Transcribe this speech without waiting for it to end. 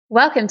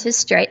Welcome to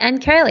Straight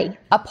and Curly,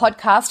 a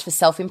podcast for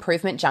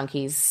self-improvement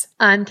junkies.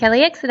 I'm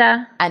Kelly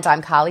Exeter. And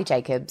I'm Carly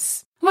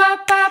Jacobs.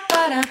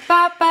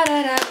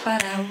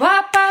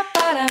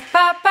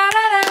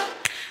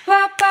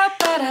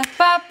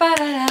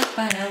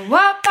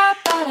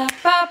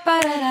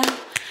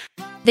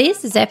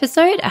 This is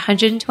episode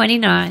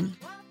 129.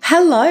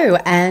 Hello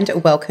and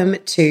welcome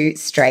to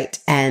Straight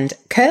and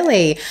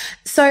Curly.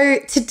 So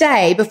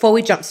today, before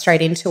we jump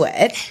straight into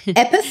it,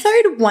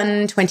 episode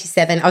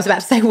 127, I was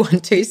about to say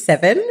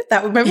 127.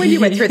 Remember when you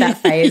went through that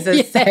phase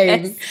of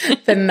saying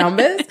the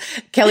numbers?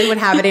 Kelly would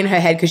have it in her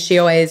head because she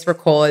always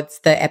records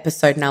the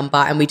episode number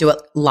and we do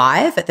it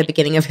live at the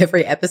beginning of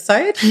every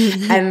episode.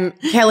 And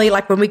Kelly,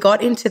 like when we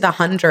got into the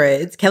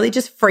hundreds, Kelly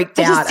just freaked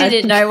out. I just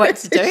didn't know what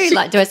to do.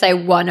 Like, do I say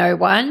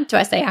 101? Do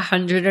I say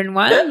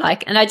 101?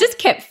 And I just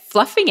kept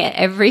fluffing it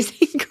every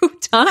single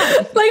time.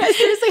 Like I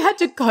seriously had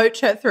to coach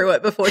her through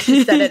it before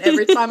she said it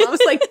every time. I was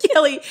like,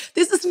 Kelly,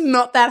 this is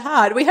not that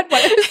hard. We had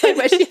one episode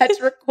where she had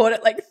to record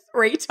it like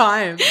 3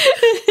 times.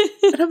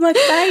 And I'm like,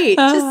 mate,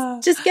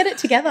 just get it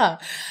together.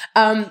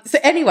 So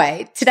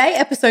anyway, today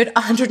episode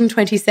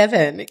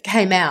 127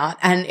 came out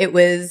and it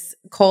was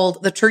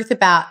called The Truth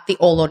About the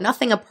All or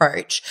Nothing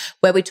Approach,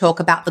 where we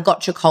talk about the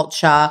gotcha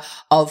culture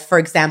of, for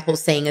example,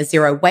 seeing a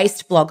zero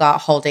waste blogger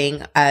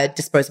holding a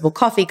disposable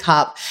coffee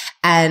cup.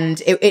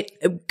 And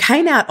it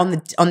came out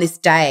on this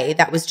day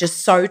that was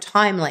just so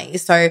timely.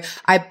 So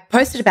I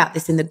posted about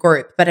this in the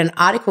group, but an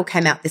article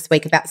came out this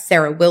week about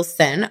Sarah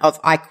Wilson of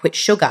I Quit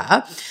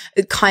Sugar,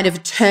 kind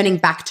of turning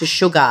back to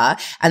sugar.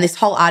 And this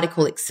whole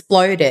article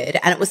exploded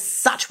and it was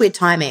such weird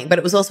timing, but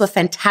it was also a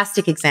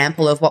fantastic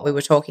example of what we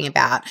were talking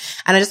about.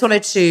 And I just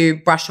wanted to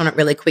brush on it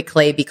really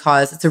quickly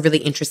because it's a really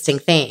interesting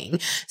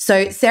thing.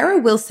 So Sarah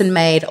Wilson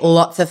made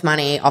lots of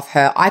money off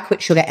her I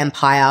Quit Sugar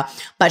empire,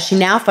 but she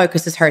now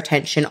focuses her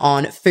attention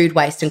on food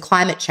waste and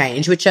climate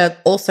change, which are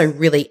also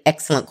really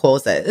excellent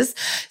causes.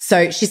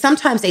 So she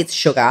sometimes eats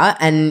sugar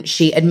and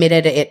she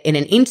admitted it in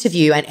an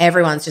interview and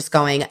everyone's just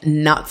going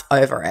nuts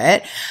over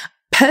it.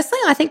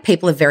 Personally, I think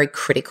people are very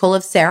critical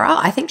of Sarah.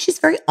 I think she's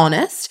very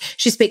honest.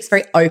 She speaks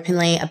very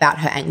openly about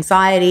her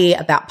anxiety,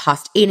 about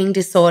past eating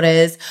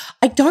disorders.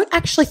 I don't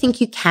actually think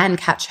you can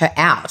catch her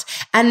out.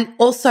 And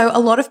also, a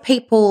lot of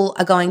people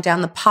are going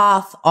down the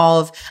path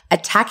of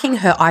attacking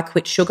her I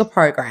Quit Sugar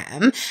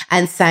program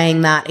and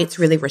saying that it's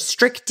really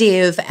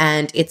restrictive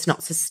and it's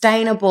not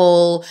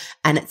sustainable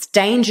and it's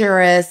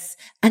dangerous.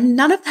 And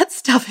none of that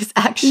stuff is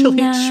actually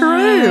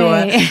true.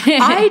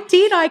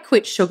 I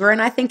quit sugar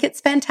and I think it's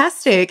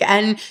fantastic.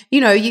 And,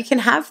 you can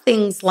have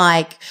things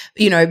like,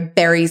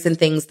 berries and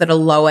things that are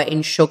lower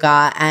in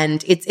sugar.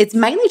 And it's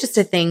mainly just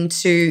a thing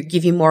to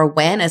give you more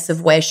awareness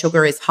of where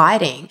sugar is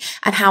hiding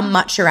and how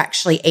much you're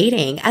actually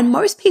eating. And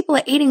most people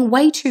are eating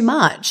way too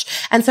much.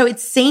 And so it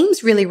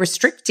seems really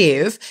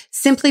restrictive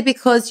simply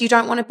because you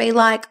don't want to be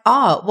like,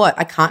 oh, what?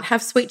 I can't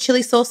have sweet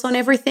chili sauce on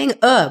everything.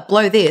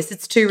 Blow this.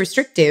 It's too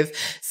restrictive.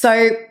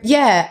 So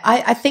yeah,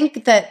 I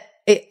think that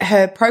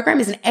her program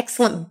is an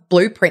excellent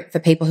blueprint for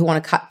people who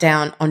want to cut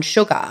down on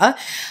sugar.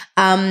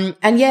 And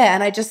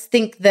I just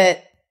think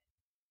that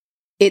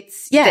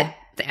it's,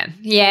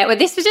 Yeah, well,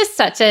 this was just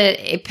such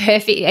a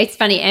perfect, it's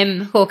funny,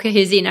 Em Hawker,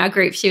 who's in our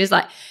group, she was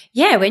like,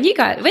 yeah, when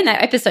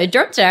that episode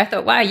dropped I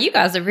thought, wow, you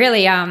guys are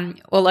really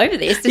all over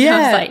this. And I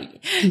was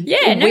like,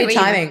 yeah, no, we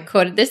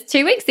recorded this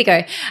 2 weeks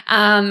ago.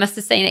 Must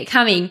have seen it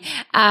coming.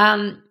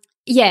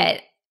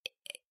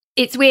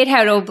 It's weird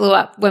how it all blew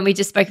up when we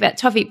just spoke about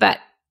the topic, but,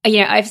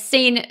 I've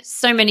seen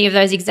so many of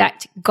those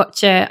exact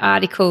gotcha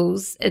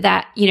articles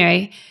that,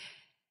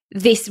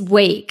 this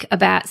week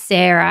about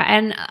Sarah.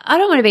 And I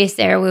don't want to be a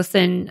Sarah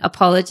Wilson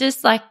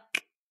apologist. Like,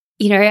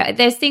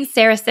 there's things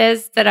Sarah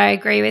says that I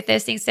agree with.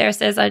 There's things Sarah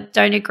says I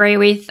don't agree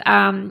with.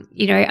 I'm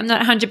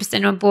not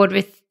 100% on board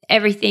with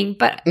everything,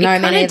 but it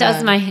kind of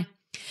does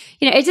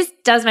it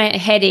just does my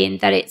head in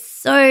that it's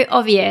so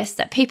obvious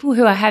that people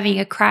who are having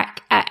a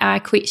crack at I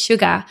Quit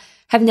Sugar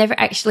have never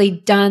actually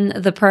done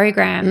the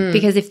program,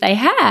 because if they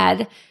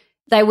had,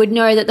 they would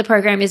know that the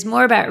program is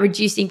more about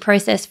reducing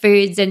processed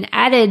foods and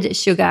added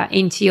sugar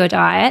into your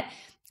diet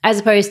as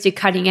opposed to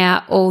cutting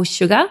out all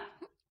sugar.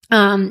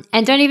 And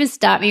don't even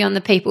start me on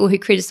the people who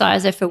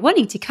criticize her for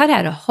wanting to cut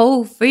out a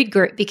whole food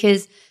group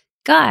because,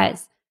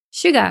 guys,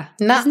 sugar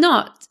is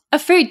not a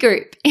food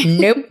group.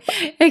 Nope.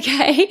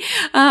 Okay.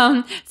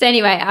 So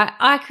anyway,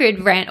 I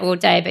could rant all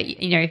day, but,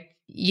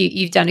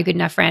 you've done a good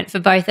enough rant for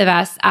both of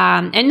us,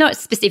 and not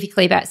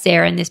specifically about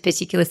Sarah in this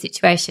particular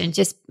situation,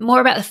 just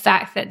more about the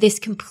fact that this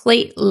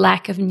complete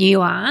lack of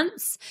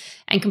nuance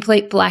and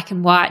complete black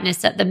and whiteness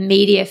that the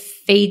media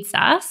feeds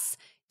us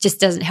just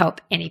doesn't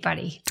help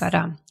anybody. But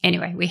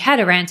anyway, we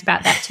had a rant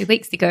about that 2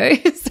 weeks ago.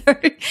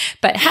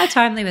 But how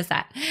timely was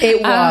that?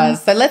 It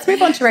was. So let's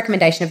move on to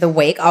recommendation of the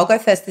week. I'll go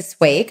first this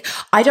week.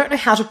 I don't know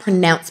how to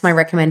pronounce my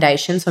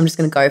recommendation, so I'm just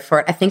going to go for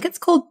it. I think it's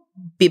called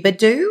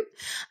Bibadoo,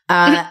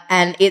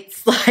 and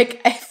it's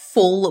like a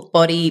full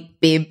body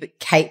bib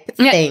cape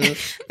thing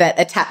that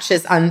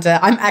attaches under.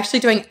 I'm actually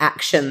doing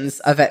actions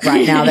of it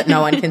right now that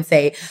no one can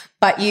see.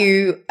 but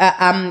you,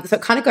 so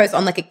it kind of goes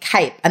on like a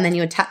cape, and then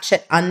you attach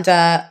it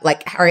under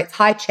like Harriet's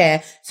high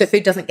chair so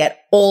food doesn't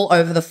get all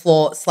over the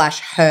floor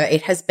 / her.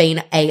 It has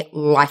been a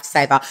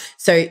lifesaver.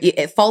 So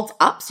it folds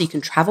up so you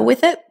can travel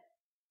with it.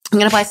 I'm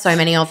going to buy so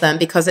many of them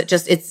because it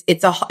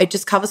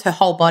just covers her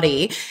whole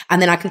body,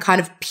 and then I can kind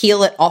of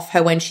peel it off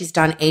her when she's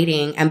done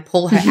eating and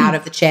pull her out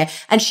of the chair,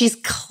 and she's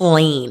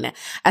clean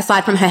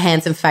aside from her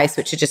hands and face,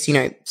 which are just,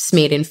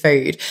 smeared in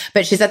food.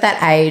 But she's at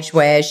that age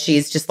where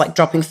she's just like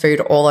dropping food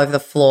all over the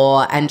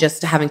floor, and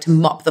just having to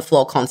mop the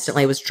floor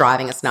constantly was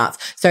driving us nuts.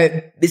 So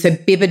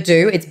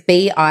Bibado, it's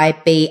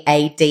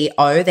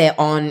Bibado.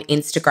 They're on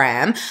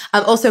Instagram.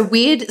 Also,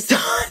 weird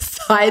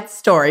side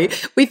story.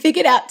 We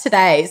figured out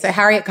today. So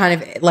Harriet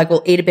kind of like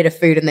will eat a bit of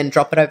food and then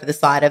drop it over the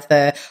side of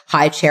the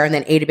high chair, and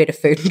then eat a bit of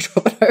food and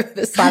drop it over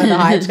the side of the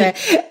high chair.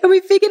 And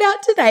we figured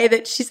out today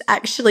that she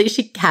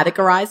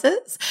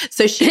categorizes.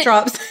 So she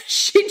drops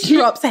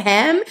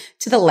ham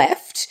to the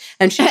left,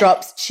 and she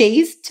drops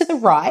cheese to the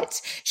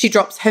right. She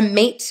drops her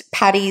meat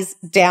patties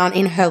down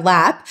in her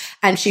lap,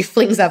 and she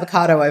flings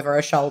avocado over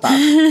her shoulder.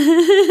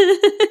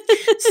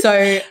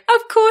 So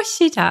of course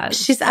she does.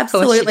 She's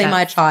absolutely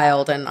my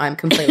child, and I'm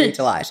completely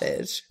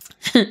delighted.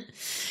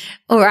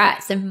 All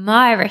right, so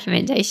my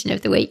recommendation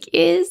of the week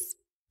is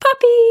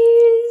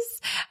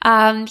puppies.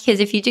 Because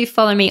if you do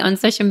follow me on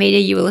social media,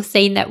 you will have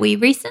seen that we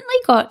recently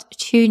got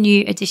 2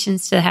 new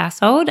additions to the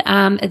household.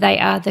 They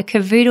are the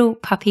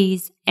Cavoodle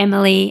puppies,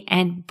 Emily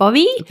and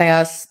Bobby.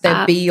 They're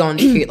beyond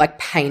cute, like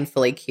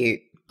painfully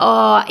cute.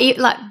 Oh,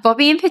 like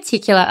Bobby in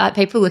particular, like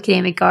people look at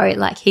him and go,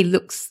 like, he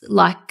looks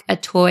like a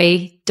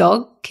toy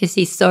dog because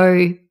he's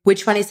so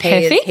Which one is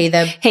perfect. He's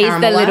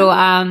the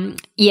little,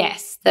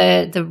 yes,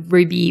 the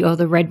ruby or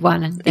the red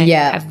one. And they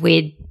have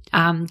weird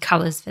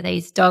colours for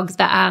these dogs.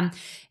 But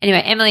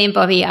anyway, Emily and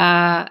Bobby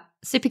are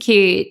super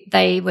cute.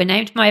 They were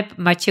named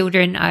my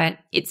children.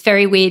 It's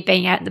very weird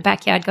being out in the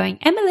backyard going,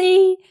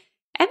 Emily,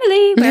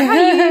 where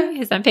are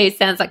you? It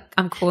sounds like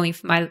I'm calling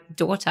for my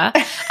daughter.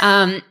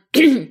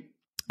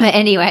 But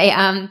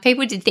anyway,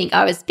 people did think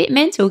I was a bit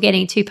mental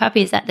getting 2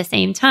 puppies at the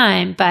same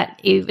time, but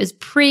it was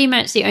pretty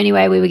much the only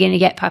way we were going to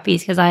get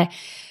puppies because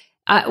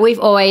we've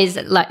always,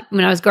 like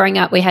when I was growing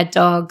up, we had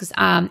dogs.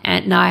 Aunt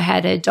and I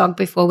had a dog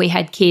before we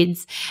had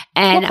kids.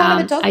 And what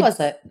kind of a dog was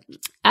it?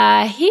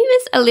 He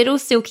was a little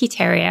silky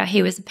terrier.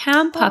 He was a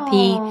pound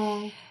puppy.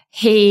 Aww.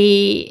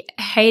 He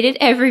hated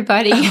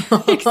everybody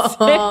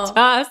except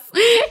us.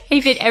 He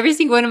bit every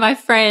single one of my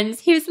friends.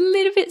 He was a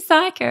little bit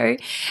psycho.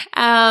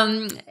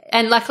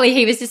 And luckily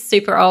he was just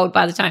super old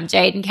by the time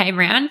Jaden came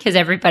around because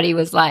everybody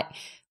was like,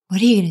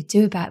 what are you going to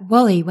do about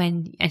Wally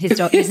when – and his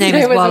name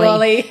is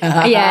Wally. It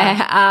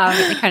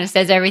kind of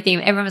says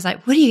everything. Everyone was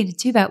like, what are you going to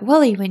do about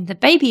Wally when the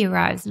baby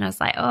arrives? And I was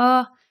like,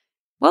 oh –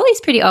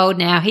 Wally's pretty old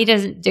now. He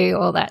doesn't do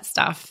all that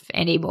stuff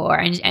anymore.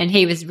 And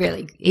he was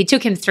really – it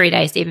took him 3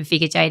 days to even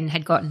figure Jaden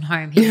had gotten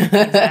home. He didn't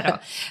think that at all.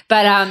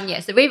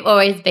 But, so we've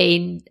always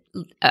been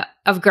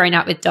I've grown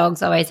up with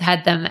dogs, always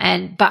had them.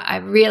 But I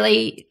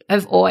really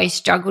have always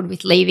struggled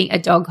with leaving a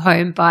dog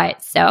home by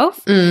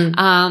itself. And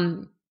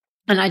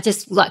I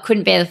just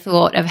couldn't bear the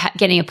thought of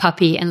getting a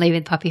puppy and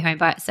leaving the puppy home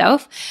by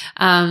itself.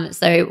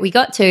 So we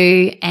got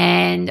 2,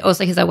 and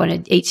also because I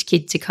wanted each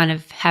kid to kind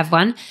of have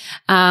one.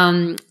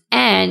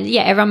 And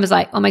everyone was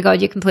like, oh my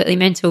God, you're completely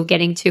mental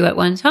getting 2 at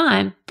one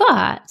time.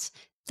 But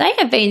they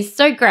have been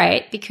so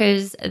great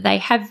because they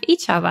have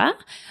each other.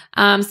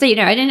 So, I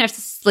didn't have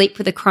to sleep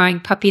with a crying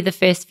puppy the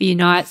first few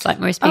nights like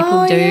most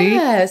people do.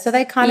 Yeah, so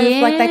they kind of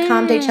they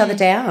calmed each other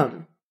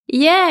down.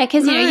 Yeah,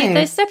 because,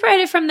 they're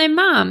separated from their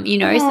mum,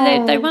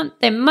 so they want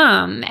their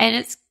mum, and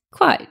it's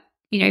quite,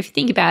 if you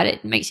think about it,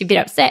 it makes you a bit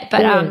upset.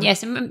 But,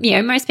 so,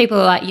 most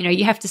people are like,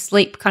 you have to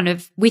sleep kind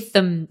of with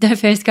them the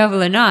first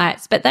couple of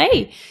nights, but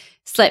they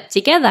slept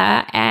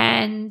together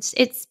and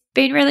it's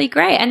been really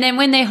great. And then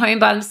when they're home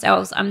by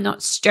themselves, I'm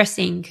not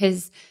stressing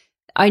because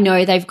I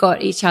know they've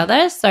got each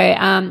other. So,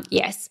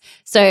 yes.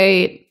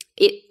 So,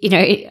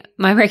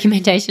 my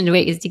recommendation to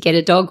it is to get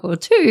a dog or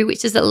 2,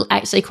 which is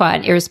actually quite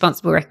an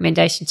irresponsible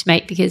recommendation to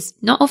make because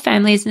not all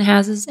families and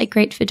houses are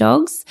great for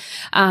dogs,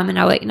 and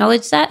I will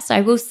acknowledge that. So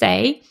I will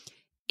say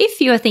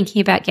if you are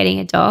thinking about getting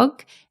a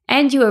dog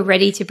and you are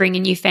ready to bring a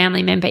new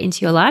family member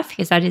into your life,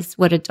 because that is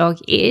what a dog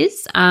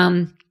is,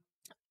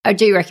 I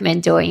do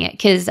recommend doing it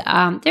because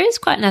there is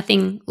quite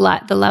nothing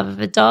like the love of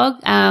a dog.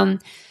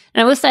 And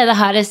I will say the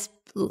hardest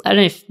 – I don't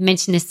know if I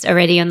mentioned this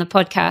already on the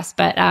podcast,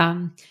 but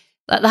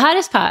the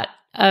hardest part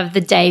of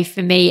the day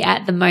for me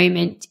at the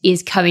moment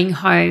is coming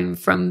home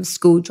from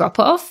school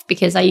drop-off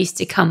because I used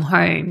to come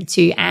home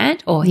to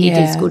Aunt, or he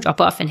did school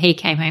drop-off and he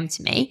came home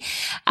to me.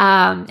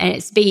 And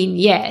it's been,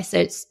 so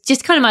it's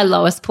just kind of my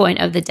lowest point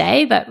of the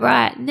day. But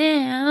right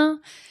now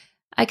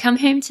I come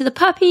home to the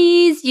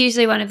puppies.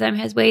 Usually one of them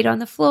has weed on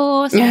the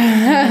floor. So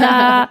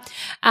and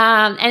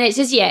it's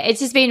just, it's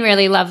just been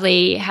really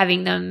lovely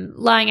having them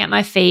lying at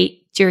my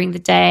feet during the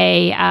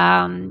day.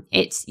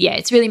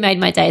 It's really made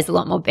my days a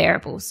lot more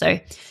bearable. So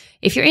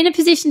if you're in a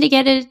position to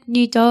get a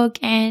new dog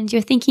and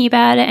you're thinking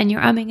about it and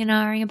you're umming and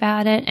ahhing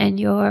about it and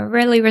you're a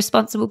really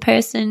responsible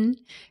person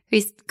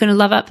who's going to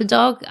love up a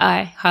dog,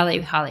 I highly,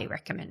 highly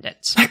recommend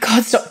it. My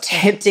God, stop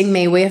tempting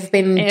me. We have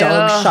been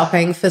dog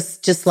shopping for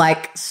just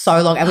like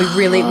so long, and we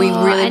really want a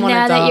dog. And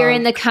now that you're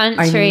in the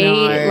country,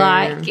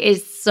 like,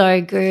 it's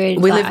so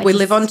good. We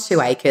live on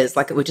 2 acres.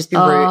 Like, it would just be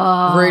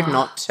rude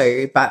not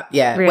to. But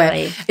yeah,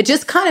 really, it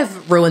just kind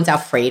of ruins our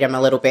freedom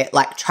a little bit.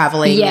 Like,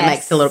 traveling, it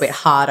makes it a little bit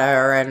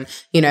harder, and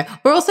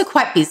we're also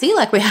quite busy.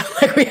 Like, we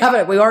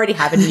already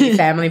have a new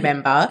family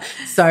member,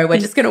 so we're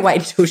just going to wait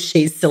until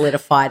she's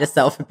solidified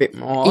herself a bit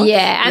more.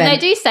 Yeah, and they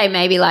do say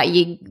maybe like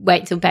you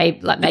wait till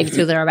maybe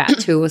till they're about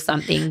 2 or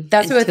something.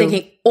 That's what we're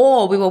thinking.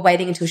 Or we were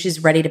waiting until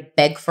she's ready to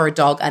beg for a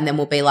dog, and then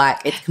we'll be like,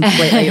 it's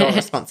completely your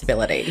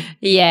responsibility.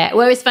 Yeah.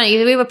 Well, it was funny.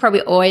 We were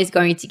probably always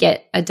going to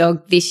get a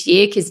dog this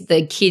year because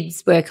the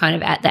kids were kind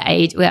of at the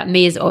age –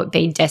 Mia's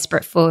been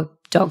desperate for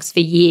dogs for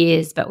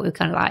years, but we were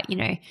kind of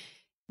like,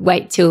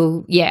 wait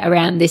till,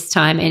 around this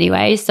time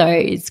anyway. So,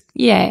 it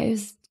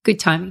was good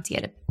timing to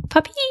get a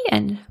puppy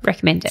and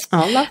recommend it.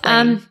 Oh,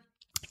 lovely.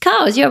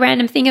 Carl, is your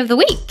random thing of the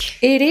week?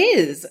 It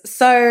is.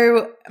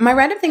 So my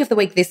random thing of the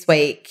week this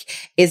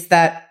week is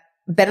that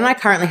Ben and I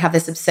currently have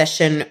this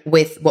obsession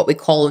with what we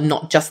call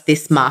not just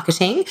this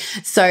marketing.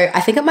 So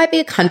I think it might be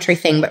a country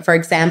thing, but for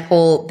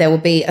example, there will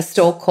be a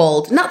store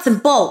called Nuts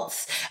and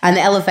Bolts, and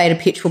the elevator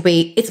pitch will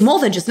be, it's more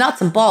than just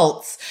nuts and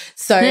bolts.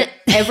 So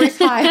every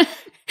time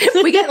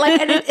we get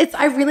like, and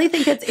I really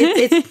think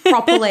it's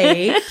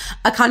properly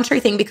a country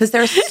thing, because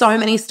there are so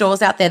many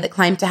stores out there that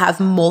claim to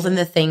have more than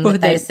the thing that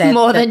they said.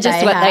 More than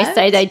just what they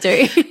say they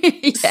do.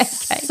 Okay.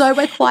 So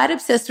we're quite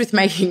obsessed with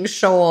making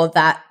sure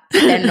that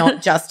they're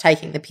not just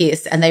taking the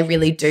piss, and they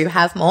really do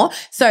have more.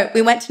 So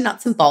we went to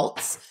Nuts and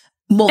Bolts,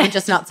 more than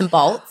just nuts and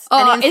bolts.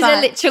 Oh, is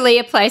there literally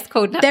a place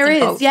called Nuts and Bolts?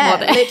 There is,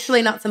 yeah,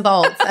 literally Nuts and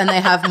Bolts, and they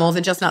have more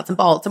than just nuts and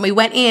bolts. And we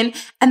went in,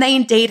 and they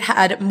indeed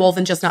had more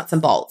than just nuts and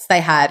bolts.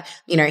 They had,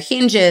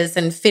 hinges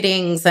and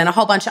fittings and a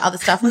whole bunch of other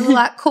stuff. We were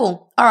like,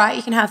 cool, all right,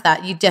 you can have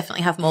that. You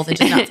definitely have more than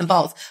just nuts and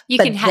bolts. You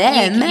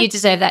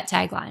deserve that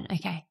tagline.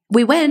 Okay.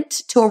 We went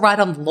to a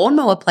ride-on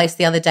lawnmower place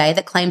the other day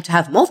that claimed to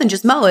have more than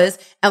just mowers,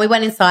 and we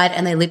went inside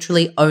and they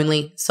literally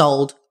only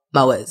sold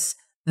mowers.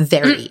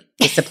 Very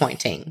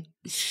disappointing.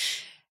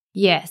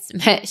 Yes.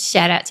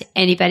 Shout out to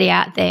anybody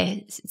out there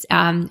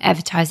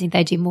advertising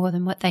they do more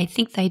than what they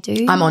think they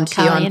do. I'm on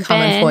to you. I'm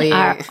coming for you.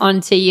 Are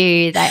on to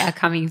you. They are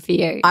coming for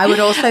you. I would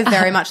also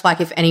very much like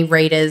if any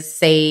readers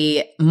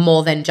see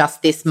more than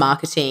just this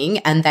marketing,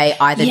 and they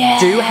either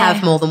do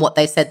have more than what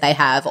they said they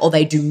have, or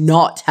they do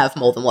not have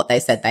more than what they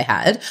said they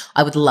had.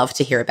 I would love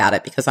to hear about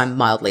it, because I'm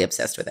mildly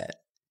obsessed with it.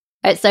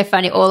 It's so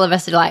funny. All of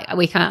us are like,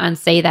 we can't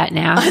unsee that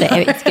now. So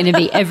it's going to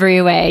be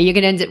everywhere.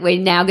 We're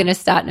now going to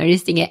start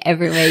noticing it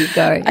everywhere you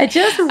go. I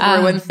just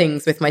ruin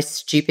things with my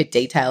stupid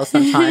details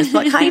sometimes.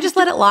 Like, can't you just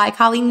let it lie,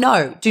 Carly?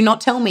 No, do not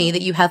tell me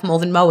that you have more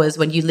than mowers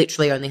when you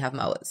literally only have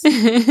mowers.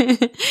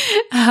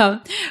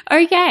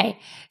 Okay.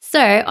 So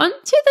on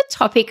to the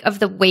topic of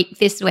the week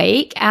this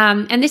week.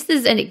 And this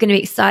is going to be an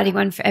exciting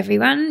one for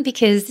everyone,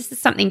 because this is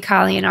something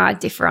Carly and I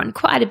differ on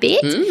quite a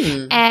bit.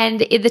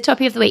 And the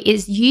topic of the week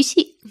is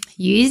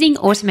using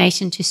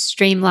automation to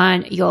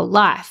streamline your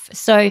life.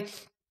 So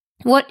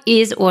what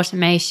is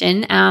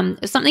automation?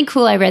 Something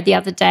cool I read the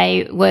other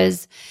day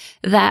was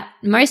that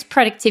most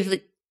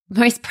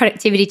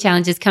productivity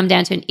challenges come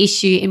down to an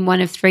issue in one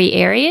of 3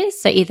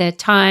 areas, so either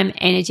time,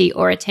 energy,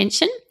 or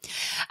attention.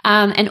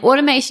 And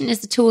automation is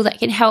the tool that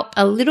can help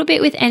a little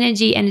bit with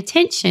energy and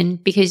attention,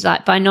 because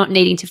by not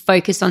needing to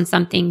focus on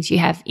some things, you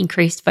have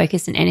increased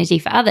focus and energy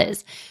for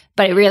others.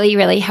 But it really,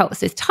 really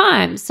helps with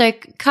time. So,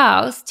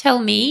 Carl, tell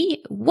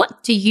me,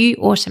 what do you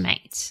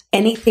automate?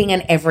 Anything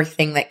and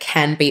everything that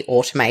can be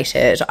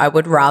automated. I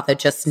would rather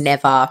just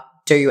never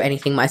do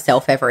anything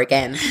myself ever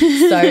again.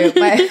 So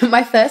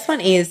my first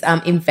one is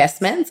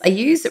investments. I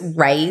use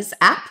Raise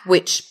app,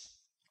 which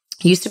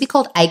used to be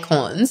called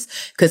Acorns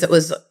because it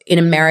was in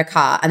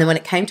America. And then when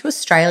it came to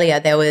Australia,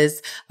 there was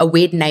a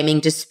weird naming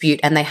dispute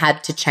and they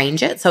had to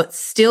change it. So it's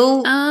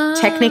still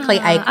technically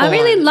Acorns. I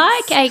really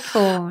like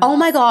Acorns. Oh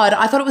my God.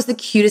 I thought it was the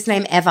cutest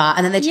name ever.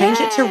 And then they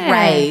changed it to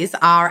Raiz,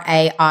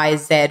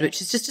 R-A-I-Z,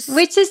 which is just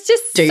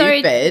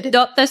stupid. So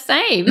not the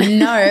same.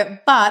 No,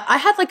 but I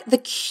had like the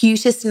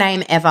cutest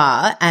name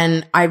ever.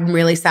 And I'm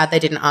really sad they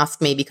didn't ask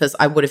me because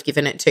I would have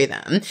given it to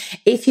them.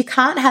 If you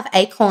can't have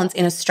Acorns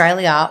in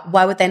Australia,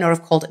 why would they not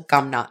have called it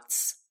Gum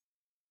Nuts?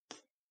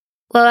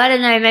 Well, I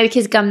don't know. Maybe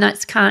because gum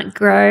nuts can't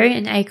grow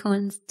and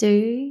acorns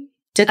do.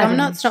 Do gum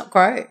nuts not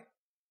grow?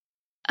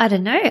 I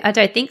don't know. I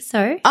don't think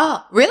so.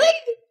 Oh, really?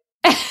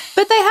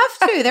 But they have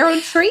to. They're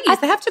on trees.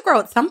 They have to grow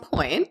at some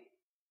point.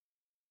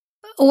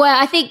 Well,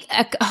 I think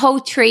a whole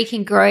tree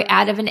can grow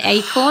out of an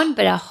acorn,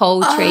 but a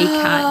whole tree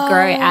can't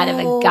grow out of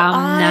a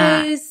gum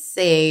nut. I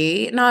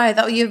see.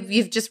 No,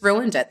 you've just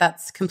ruined it.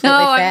 That's completely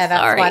fair.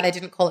 That's why they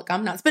didn't call it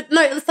gum nuts. But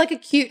no, it's like a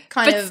cute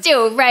kind of. But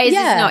still, Raiz is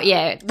not.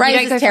 Yeah, Raiz you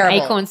don't go terrible.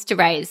 from acorns to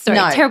Raiz. Sorry,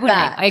 terrible name.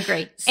 I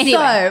agree.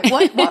 Anyway.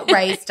 So what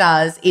Raiz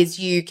does is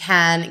you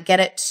can get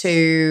it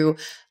to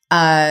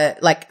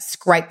like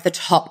scrape the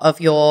top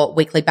of your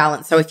weekly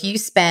balance. So if you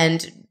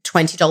spend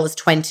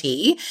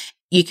 $20.20.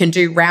 you can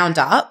do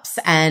roundups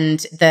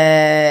and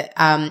the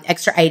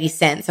extra 80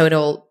 cents. So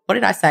it'll, what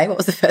did I say? What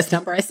was the first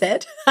number I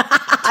said?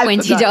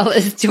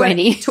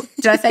 $20.20.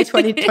 Did I say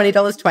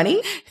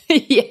 $20.20?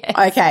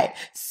 Yeah. Okay.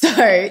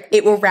 So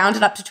it will round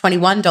it up to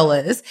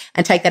 $21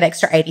 and take that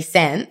extra 80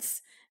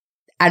 cents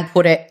and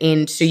put it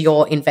into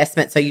your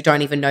investment so you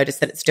don't even notice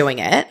that it's doing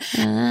it.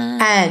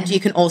 And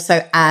you can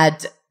also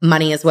add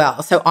money as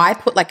well. So I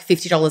put like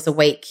 $50 a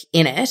week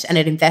in it and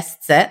it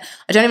invests it.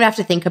 I don't even have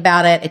to think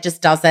about it. It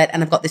just does it.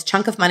 And I've got this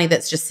chunk of money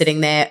that's just sitting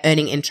there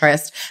earning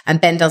interest,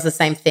 and Ben does the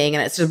same thing.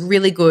 And it's a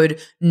really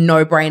good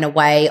no-brainer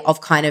way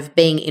of kind of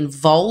being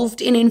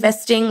involved in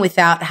investing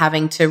without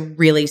having to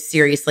really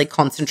seriously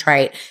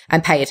concentrate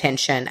and pay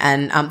attention.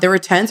 And the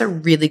returns are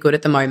really good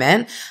at the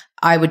moment.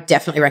 I would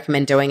definitely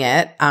recommend doing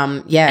it.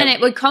 Yeah. And it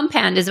would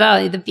compound as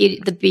well. The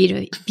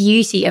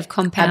beauty of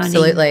compounding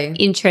Absolutely.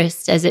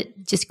 interest as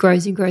it just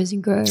grows and grows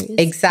and grows.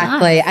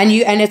 Exactly.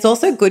 Nice. And it's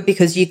also good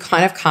because you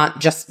kind of can't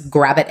just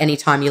grab it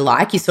anytime you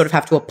like. You sort of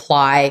have to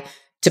apply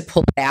to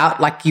pull it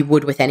out like you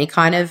would with any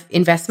kind of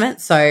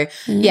investment. So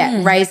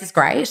yeah, Raise is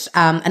great.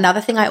 Another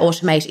thing I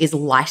automate is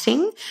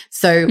lighting.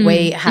 So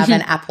we have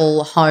an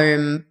Apple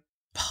Home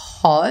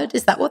Pod.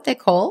 Is that what they're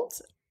called?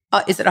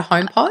 Is it a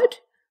Home Pod?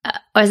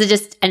 Or is it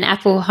just an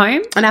Apple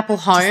Home? An Apple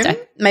Home.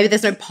 Maybe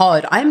there's no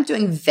pod. I'm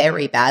doing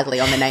very badly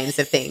on the names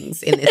of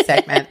things in this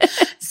segment.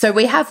 So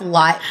we have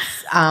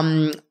lights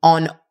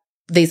on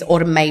these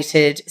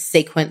automated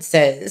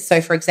sequences.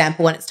 So for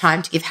example, when it's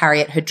time to give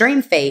Harriet her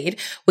dream feed,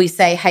 we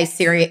say, hey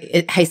Siri,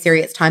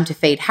 it's time to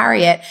feed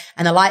Harriet,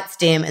 and the lights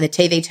dim and the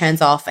TV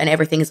turns off and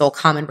everything is all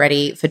calm and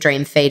ready for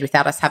dream feed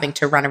without us having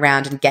to run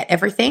around and get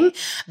everything.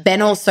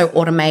 Ben also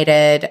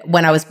automated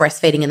when I was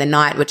breastfeeding in the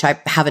night, which I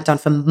haven't done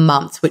for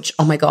months, which,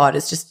 oh my God,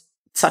 is just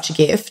such a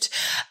gift.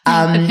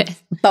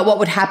 But what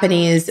would happen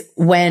is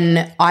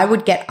when I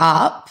would get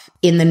up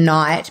in the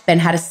night, Ben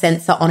had a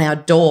sensor on our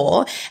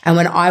door. And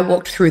when I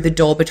walked through the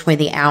door between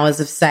the hours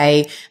of,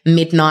 say,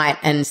 midnight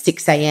and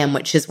 6 a.m.,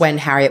 which is when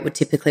Harriet would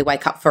typically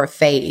wake up for a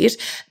feed,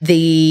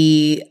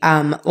 the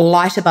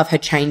light above her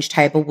change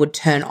table would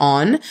turn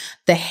on.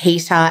 The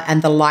heater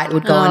and the light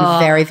would go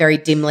on very, very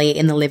dimly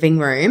in the living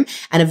room,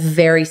 and a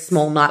very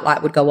small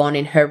nightlight would go on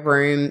in her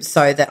room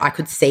so that I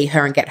could see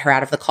her and get her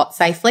out of the cot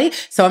safely.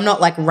 So I'm not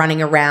like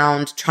running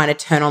around trying to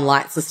turn on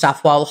lights and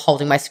stuff while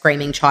holding my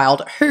screaming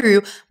child,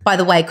 who, by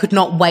the way, could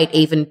not wait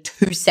even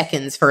 2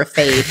 seconds for a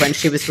feed when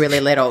she was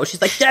really little.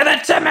 She's like, give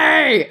it to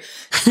me.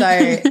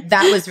 So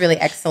that was really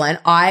excellent.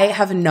 I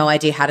have no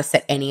idea how to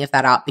set any of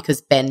that up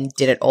because Ben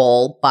did it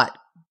all, but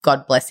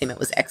God bless him, it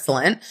was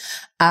excellent.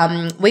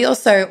 We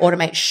also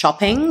automate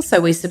shopping.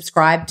 So we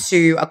subscribe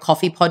to a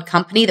coffee pod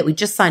company that we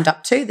just signed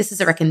up to. This is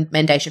a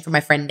recommendation from my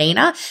friend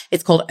Nina.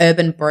 It's called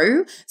Urban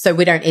Brew. So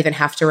we don't even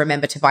have to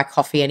remember to buy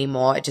coffee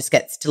anymore. It just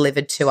gets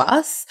delivered to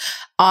us.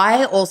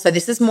 I also,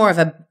 this is more of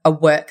a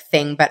work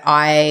thing, but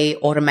I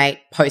automate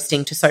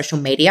posting to social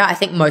media. I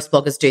think most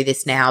bloggers do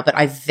this now, but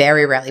I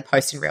very rarely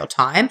post in real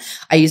time.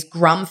 I use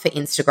Grum for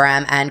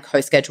Instagram and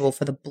CoSchedule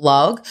for the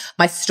blog.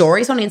 My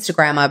stories on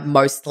Instagram are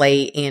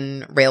mostly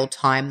in real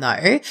time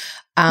though.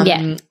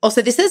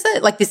 Also, this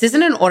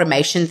isn't an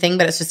automation thing,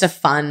 but it's just a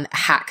fun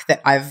hack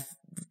that I've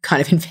kind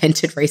of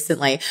invented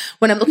recently.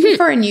 When I'm looking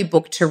for a new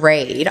book to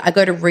read, I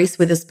go to Reese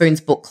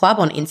Witherspoon's book club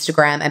on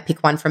Instagram and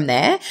pick one from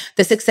there.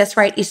 The success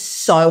rate is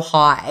so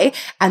high.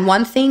 And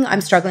one thing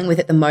I'm struggling with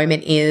at the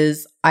moment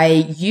is I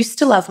used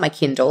to love my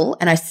Kindle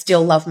and I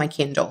still love my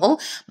Kindle,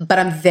 but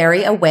I'm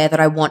very aware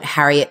that I want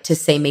Harriet to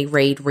see me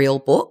read real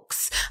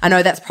books. I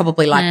know that's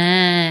probably like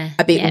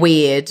a bit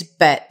weird,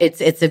 but it's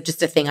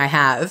just a thing I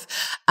have.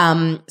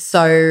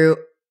 So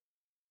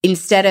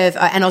instead of,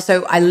 and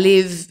also I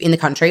live in the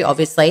country,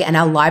 obviously, and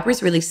our library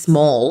is really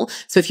small.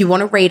 So if you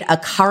want to read a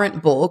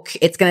current book,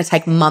 it's going to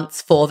take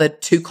months for the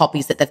 2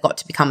 copies that they've got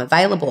to become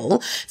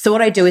available. So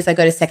what I do is I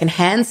go to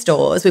secondhand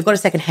stores. We've got a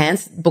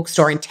secondhand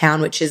bookstore in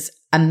town, which is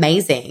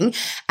amazing.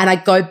 And I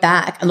go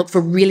back and look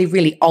for really,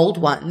 really old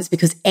ones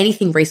because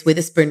anything Reese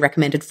Witherspoon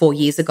recommended 4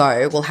 years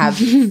ago will have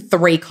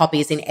 3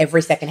 copies in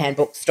every secondhand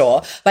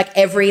bookstore. Like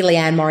every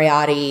Leanne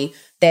Moriarty,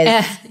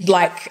 there's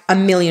like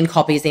 1 million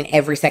copies in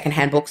every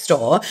secondhand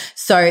bookstore.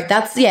 So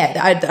that's,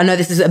 I know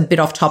this is a bit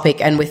off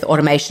topic and with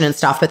automation and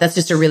stuff, but that's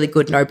just a really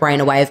good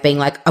no-brainer way of being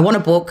like, I want a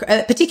book,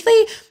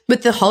 particularly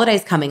with the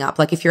holidays coming up.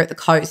 Like if you're at the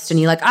coast and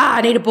you're like,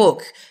 I need a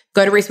book,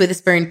 go to Reese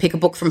Witherspoon, pick a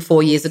book from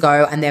 4 years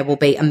ago, and there will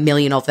be 1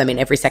 million of them in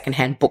every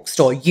secondhand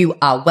bookstore. You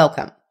are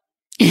welcome.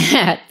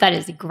 That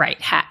is a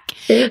great hack.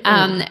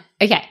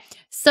 Okay.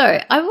 So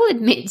I will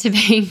admit to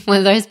being one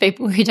of those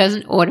people who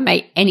doesn't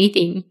automate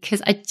anything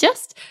because I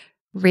just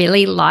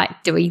really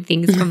like doing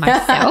things for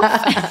myself.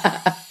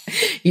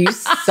 You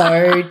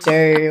so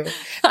do.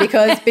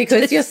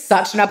 Because you're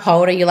such an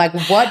upholder. You're like,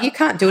 what? You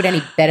can't do it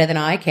any better than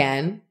I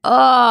can. Oh,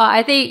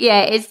 I think,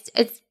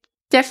 it's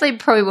definitely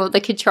probably more the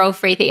control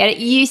free thing. And it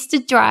used to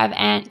drive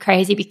Ant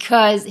crazy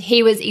because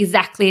he was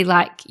exactly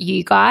like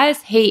you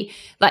guys. He,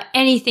 like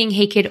anything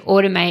he could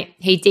automate,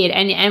 he did.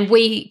 And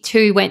we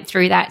too went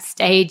through that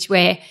stage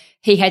where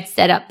he had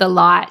set up the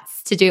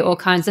lights to do all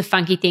kinds of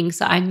funky things.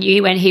 So I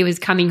knew when he was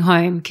coming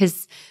home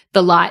because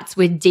the lights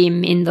would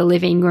dim in the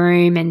living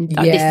room. And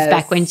this is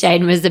back when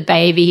Jaden was a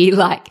baby,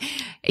 like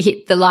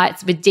the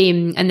lights would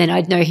dim and then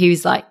I'd know he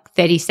was like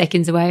 30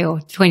 seconds away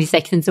or 20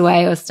 seconds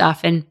away or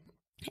stuff. And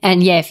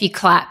yeah, if you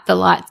clap, the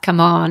lights come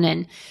on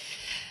and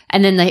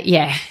then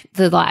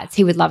the lights,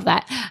 he would love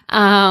that.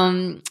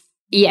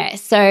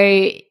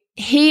 So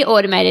he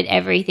automated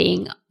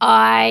everything.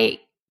 I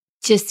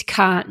just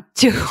can't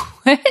do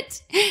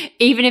it,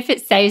 even if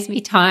it saves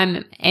me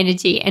time,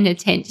 energy, and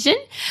attention.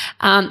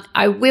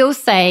 I will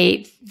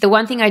say the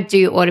one thing I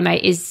do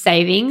automate is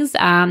savings,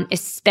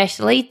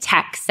 especially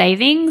tax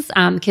savings,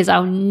 because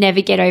I'll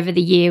never get over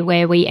the year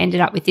where we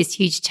ended up with this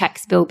huge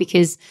tax bill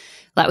because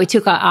like we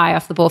took our eye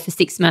off the ball for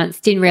 6 months,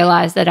 didn't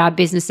realize that our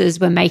businesses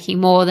were making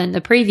more than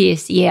the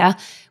previous year,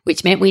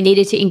 which meant we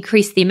needed to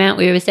increase the amount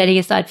we were setting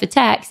aside for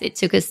tax. It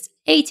took us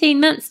 18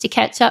 months to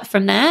catch up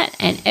from that.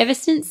 And ever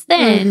since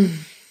then,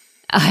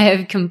 I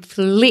have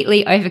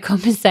completely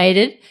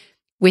overcompensated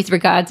with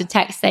regard to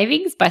tax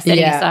savings by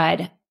setting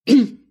aside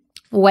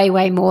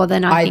way more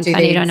than I think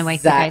I need on a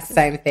weekly basis.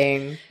 Same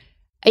thing.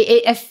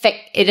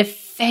 It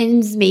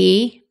offends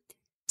me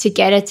to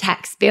get a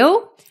tax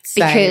bill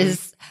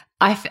because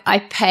I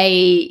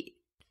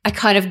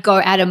kind of go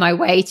out of my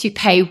way to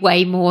pay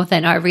way more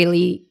than I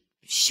really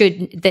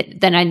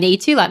than I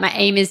need to. Like my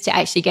aim is to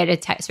actually get a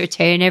tax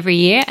return every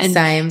year.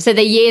 And so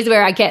the years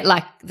where I get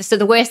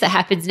the worst that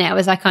happens now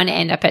is I kind of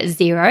end up at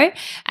 0.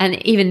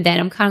 And even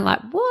then I'm kind of like,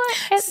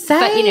 what?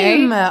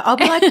 Same. But, I'll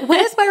be like,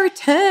 where's my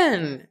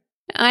return?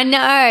 I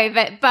know,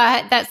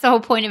 but that's the whole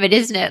point of it,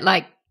 isn't it?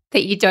 Like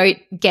that you don't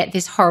get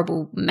this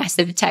horrible,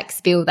 massive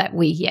tax bill that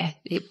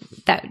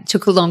that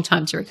took a long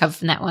time to recover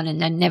from that one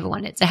and I never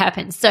want it to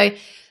happen. So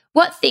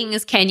what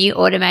things can you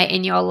automate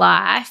in your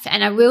life?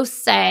 And I will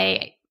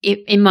say,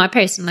 in my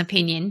personal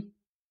opinion,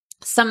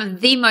 some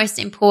of the most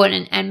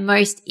important and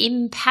most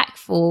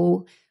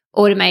impactful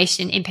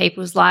automation in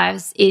people's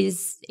lives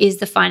is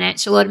the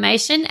financial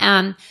automation.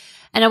 And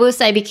I will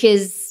say,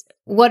 because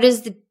what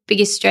is the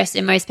biggest stress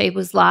in most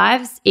people's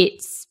lives?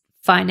 It's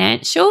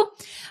financial.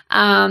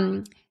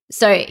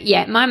 So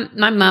yeah,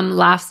 my mum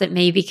laughs at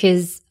me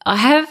because I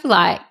have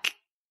like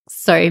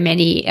so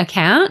many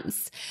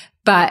accounts,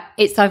 but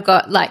I've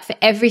got like for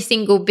every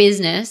single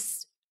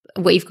business,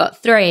 we've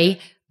got 3.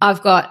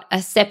 I've got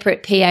a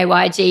separate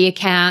PAYG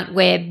account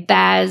where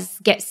BAS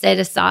gets set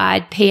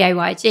aside,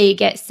 PAYG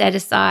gets set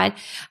aside.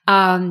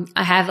 I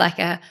have like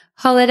a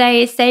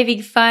holiday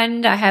saving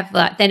fund. I have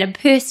like then a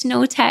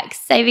personal tax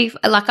saving.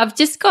 Like I've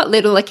just got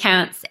little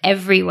accounts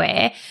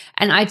everywhere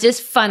and I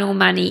just funnel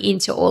money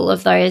into all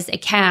of those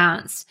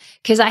accounts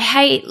because I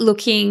hate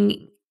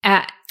looking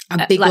at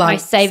a big lump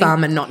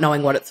sum and not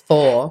knowing what it's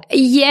for.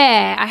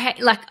 Yeah. I had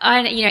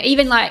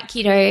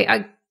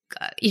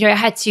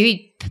to,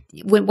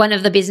 when one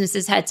of the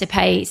businesses had to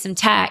pay some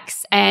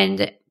tax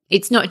and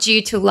it's not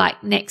due till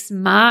like next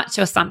March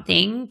or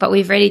something, but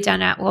we've already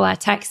done all our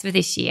tax for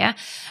this year.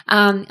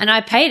 And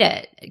I paid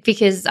it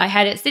because I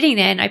had it sitting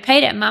there and I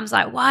paid it. And Mum's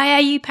like, why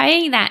are you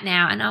paying that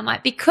now? And I'm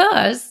like,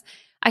 because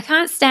I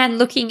can't stand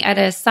looking at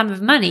a sum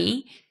of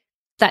money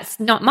that's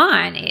not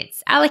mine.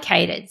 It's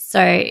allocated.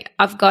 So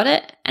I've got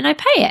it and I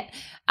pay it.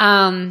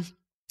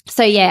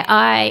 So yeah,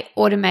 I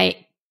automate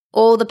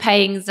all the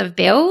payings of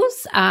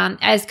bills.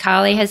 As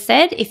Carly has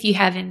said, if you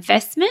have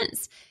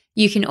investments,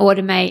 you can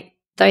automate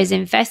those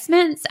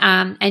investments.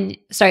 And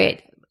so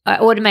I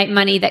automate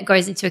money that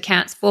goes into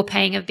accounts for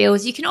paying of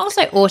bills. You can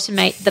also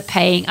automate the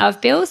paying of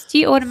bills. Do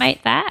you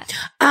automate that?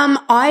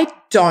 I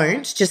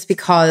don't, just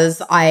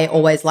because I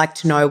always like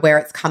to know where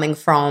it's coming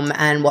from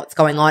and what's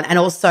going on. And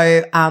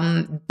also,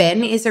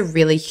 Ben is a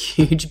really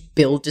huge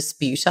bill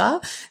disputer.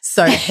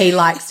 So he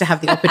likes to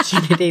have the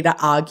opportunity to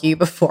argue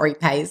before he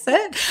pays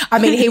it. I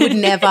mean, he would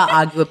never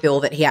argue a bill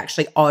that he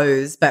actually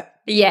owes, but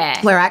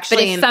we're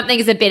actually but if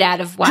something's a bit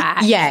out of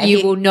whack,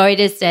 you will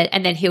notice it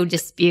and then he'll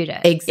dispute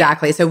it.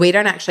 Exactly. Yeah. So we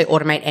don't actually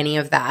automate any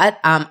of that.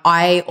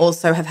 I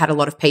also have had a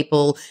lot of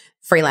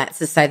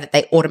freelancers say that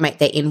they automate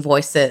their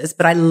invoices,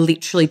 but I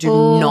literally do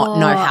not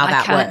know how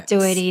that works. I can't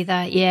do it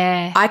either.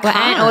 Yeah. I can't.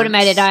 And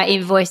automated our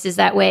invoices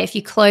that way. If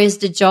you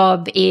closed a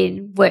job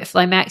in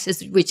Workflow Max,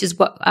 which is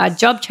what our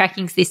job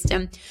tracking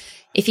system,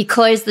 if you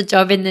close the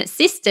job in that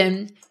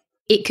system,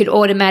 it could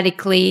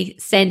automatically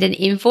send an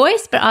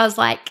invoice. But I was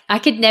like, I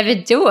could never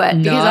do it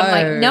because I'm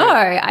like, no,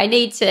 I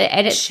need to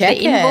edit the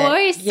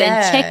invoice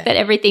and check that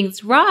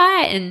everything's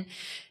right. And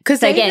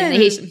because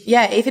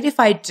even if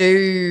I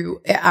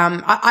do,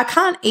 I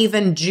can't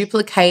even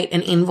duplicate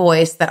an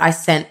invoice that I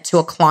sent to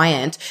a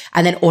client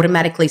and then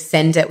automatically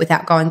send it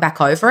without going back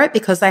over it,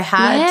 because I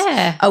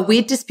had a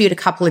weird dispute a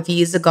couple of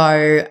years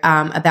ago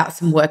about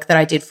some work that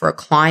I did for a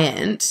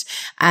client,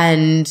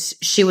 and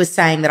she was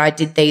saying that I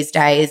did these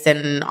days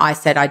and I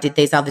said I did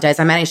these other days.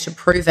 I managed to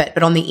prove it,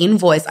 but on the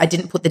invoice I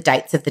didn't put the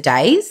dates of the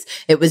days.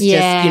 It was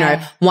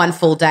just, 1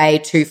 full day,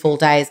 2 full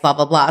days, blah,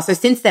 blah, blah. So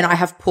since then I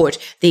have put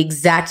the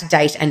exact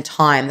date and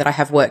time that I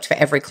have worked for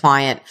every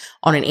client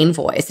on an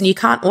invoice, and you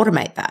can't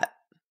automate that.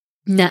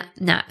 No.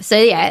 So,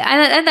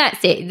 yeah, and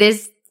that's it.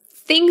 There's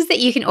things that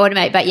you can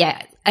automate, but,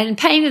 yeah, and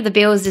paying of the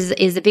bills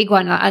is a big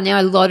one. I know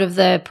a lot of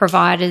the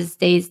providers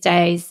these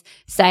days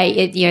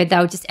say,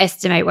 they'll just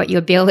estimate what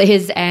your bill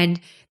is and,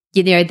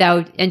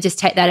 they'll just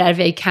take that out of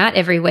your account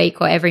every week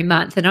or every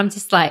month. And I'm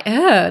just like,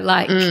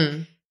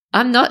 I'm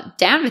not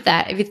down with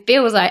that. With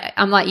bills,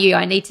 I'm like you.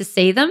 I need to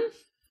see them,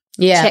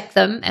 check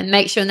them, and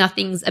make sure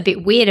nothing's a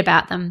bit weird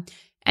about them,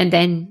 and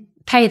then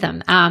pay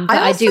them. But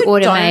I do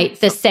automate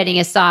the setting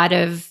aside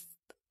of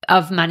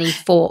money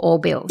for all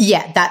bills.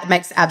 Yeah, that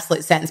makes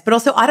absolute sense. But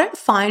also, I don't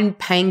find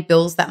paying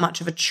bills that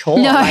much of a chore.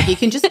 No. Like, you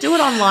can just do it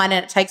online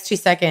and it takes 2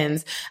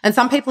 seconds. And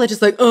some people are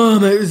just like, oh,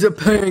 mate, is it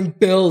paying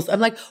bills?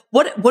 I'm like,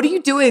 what are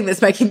you doing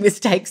that's making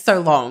this take so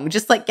long?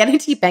 Just like get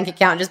into your bank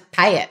account and just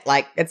pay it.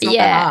 Like, it's not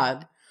that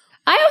hard.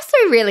 I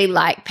also really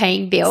like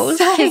paying bills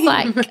because,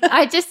 like,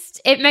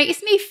 it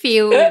makes me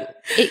feel,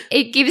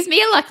 it gives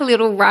me a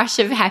little rush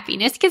of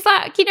happiness because,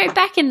 like,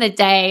 back in the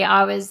day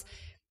I was,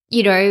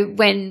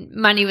 when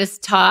money was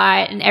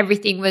tight and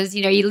everything was,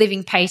 you're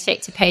living paycheck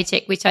to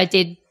paycheck, which I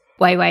did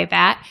way, way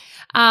back.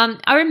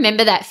 I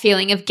remember that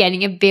feeling of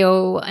getting a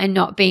bill and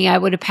not being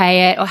able to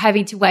pay it or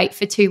having to wait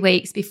for 2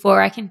 weeks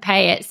before I can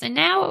pay it. So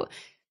now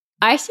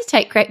I actually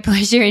take great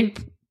pleasure in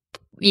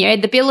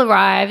the bill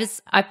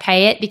arrives, I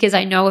pay it because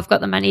I know I've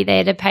got the money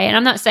there to pay it. And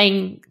I'm not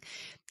saying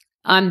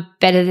I'm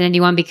better than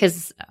anyone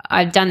because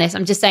I've done this.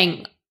 I'm just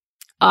saying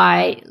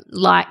I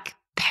like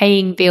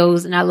paying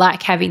bills and I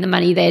like having the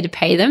money there to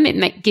pay them.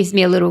 It gives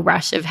me a little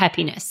rush of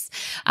happiness.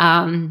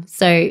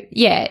 So,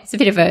 yeah, it's a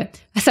bit of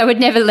so I would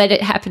never let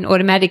it happen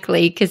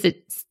automatically because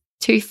it's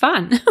too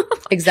fun.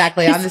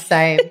 Exactly. I'm the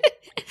same.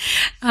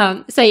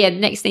 So, yeah, the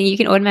next thing you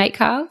can automate,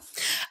 Carl?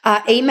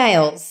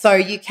 Emails. So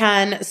you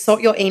can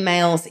sort your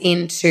emails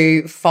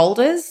into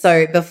folders.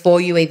 So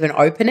before you even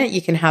open it,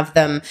 you can have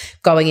them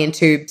going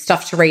into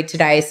stuff to read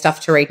today,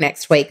 stuff to read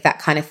next week, that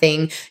kind of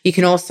thing. You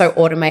can also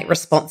automate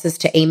responses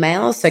to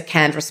emails, so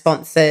canned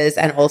responses,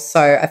 and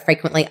also a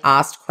frequently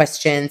asked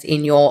questions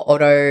in your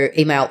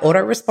email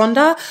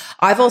autoresponder.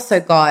 I've also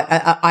got,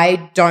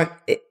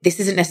 this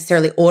isn't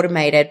necessarily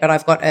automated, but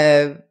I've got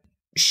a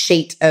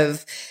sheet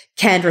of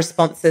canned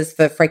responses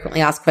for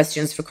frequently asked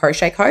questions for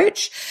Crochet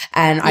Coach,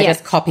 and I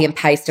just copy and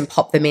paste and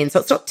pop them in. So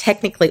it's not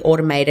technically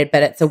automated,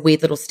 but it's a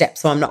weird little step,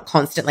 so I'm not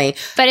constantly.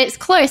 But it's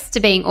close to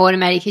being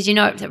automated because you're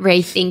not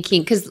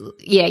rethinking, because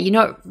you're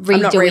not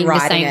redoing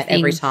the same thing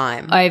every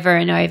time over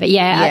and over.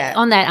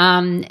 On that,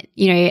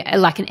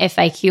 like an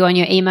FAQ on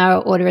your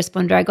email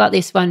autoresponder. I got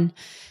this one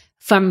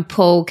from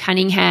Paul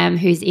Cunningham,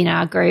 who's in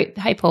our group.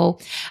 Hey, Paul.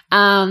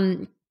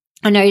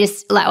 I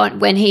noticed like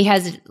when he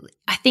has,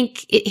 I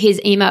think his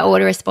email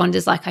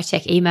autoresponders, like I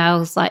check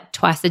emails like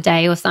twice a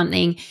day or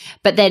something,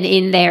 but then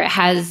in there it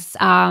has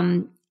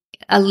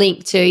a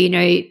link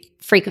to,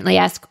 frequently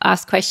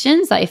asked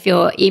questions. Like if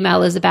your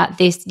email is about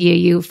this,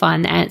 you'll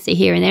find the answer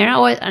here and there.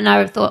 And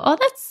I thought,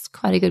 that's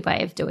quite a good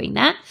way of doing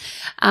that.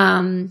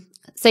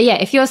 So yeah,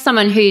 if you're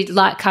someone who,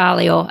 like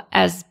Carly, or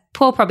as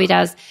Paul probably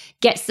does,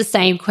 gets the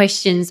same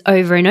questions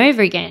over and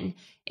over again,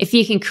 if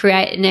you can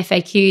create an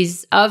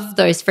FAQs of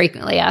those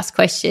frequently asked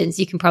questions,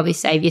 you can probably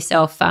save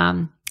yourself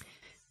a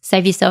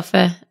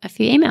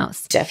few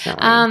emails.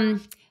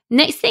 Definitely.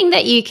 Next thing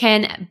that you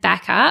can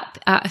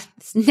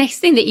next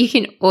thing that you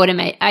can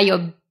automate are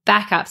your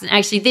backups. And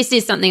actually, this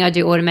is something I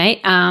do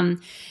automate.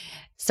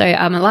 So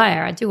I'm a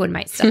liar. I do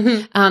automate stuff.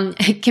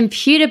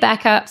 Computer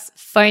backups,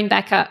 phone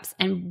backups,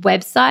 and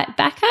website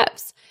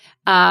backups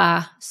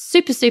are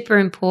super, super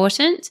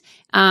important.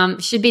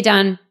 Should be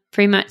done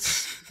pretty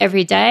much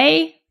every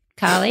day.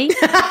 Carly.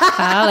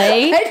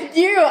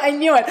 I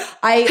knew it.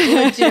 I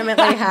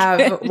legitimately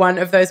have one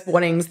of those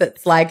warnings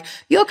that's like,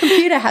 your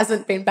computer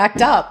hasn't been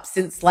backed up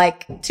since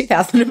like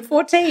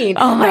 2014.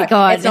 Oh my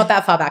God. It's not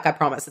that far back, I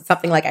promise. It's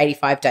something like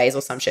 85 days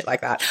or some shit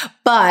like that.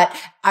 But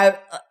I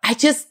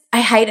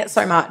hate it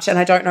so much, and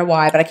I don't know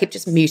why, but I keep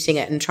just muting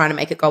it and trying to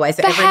make it go away.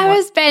 So how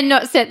has Ben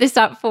not set this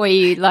up for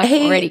you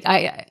already?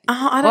 I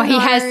don't know. He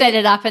has set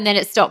it up and then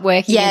it stopped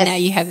working and now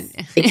you haven't.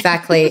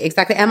 Exactly.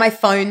 And my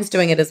phone's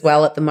doing it as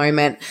well at the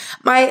moment.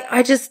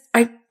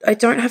 I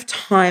don't have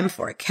time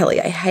for it, Kelly.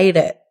 I hate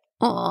it.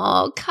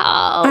 Oh,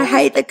 Carl. I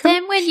hate the computer.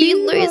 Then when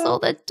you lose all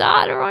the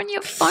data on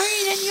your phone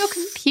and your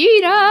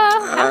computer,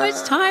 how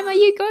much time are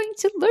you going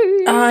to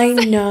lose? I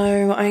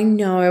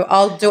know.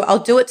 I'll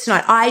do it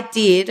tonight.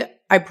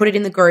 I put it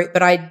in the group,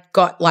 but I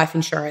got life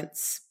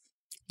insurance.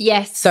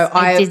 Yes. So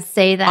I did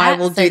see that. I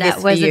will do this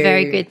that was for you. A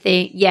very good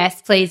thing.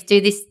 Yes, please do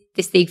this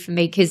thing for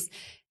me because,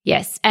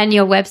 yes. And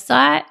your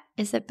website,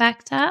 is it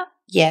backed up?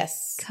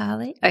 Yes.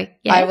 Carly? Oh,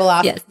 yes. I will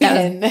ask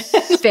Ben.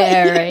 That was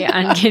very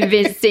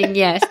unconvincing,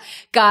 yes.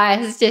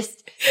 Guys,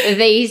 just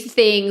these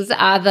things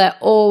are the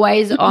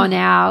always on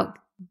our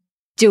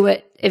do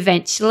it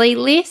eventually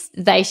list.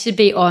 They should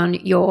be on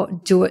your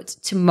do it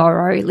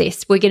tomorrow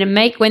list. We're going to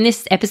make, when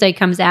this episode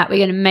comes out, we're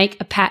going to make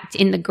a pact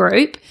in the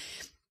group.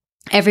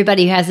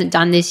 Everybody who hasn't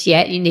done this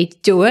yet, you need to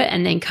do it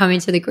and then come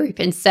into the group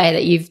and say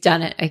that you've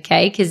done it,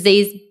 okay? Because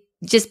these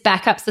just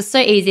backups are so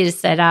easy to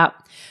set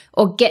up,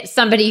 or get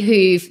somebody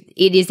who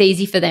it is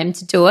easy for them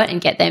to do it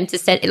and get them to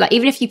set it. Like,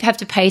 even if you have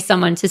to pay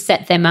someone to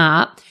set them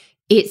up,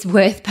 it's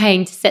worth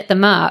paying to set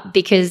them up,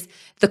 because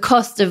the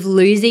cost of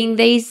losing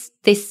this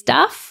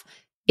stuff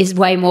is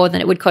way more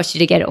than it would cost you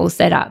to get it all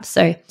set up.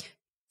 So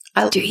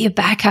do your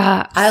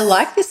backup. I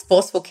like this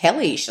forceful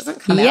Kelly. She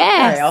doesn't come out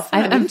very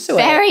often. I'm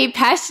very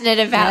passionate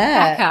about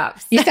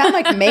backups. You sound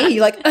like me.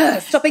 You're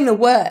like, stop being the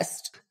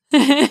worst.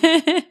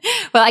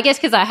 Well, I guess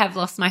because I have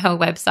lost my whole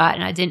website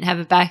and I didn't have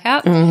a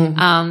backup.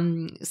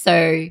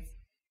 So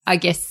I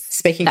guess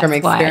speaking from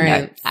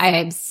experience. I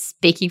am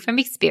speaking from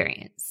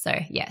experience. So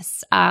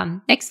yes.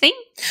 Next thing?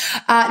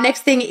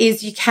 Next thing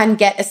is you can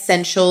get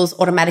essentials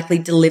automatically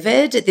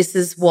delivered. This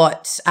is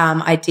what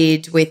I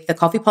did with the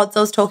coffee pods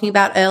I was talking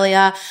about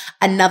earlier.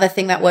 Another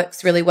thing that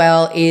works really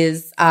well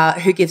is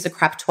Who Gives a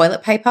Crap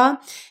toilet paper.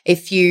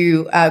 If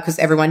you, because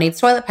everyone needs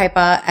toilet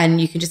paper,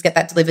 and you can just get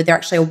that delivered. They're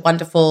actually a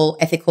wonderful,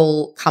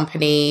 ethical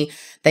company.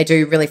 They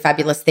do really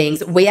fabulous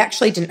things. We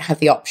actually didn't have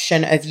the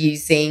option of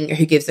using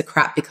Who Gives a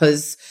Crap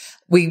because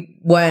we've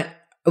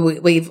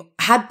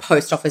had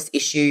post office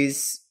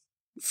issues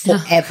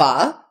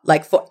forever,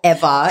 like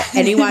forever.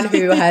 Anyone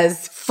who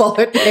has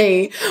followed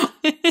me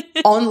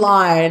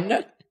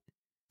online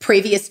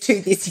previous to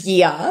this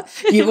year,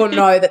 you will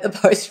know that the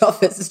post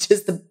office is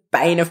just the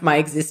bane of my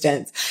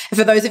existence. And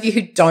for those of you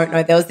who don't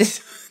know, there was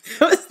this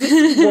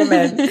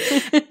woman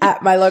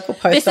at my local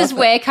post office. This is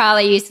where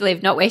Carla used to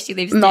live, not where she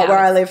lives now. Not where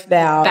I live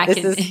now. This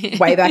is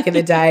way back in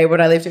the day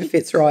when I lived in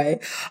Fitzroy.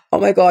 Oh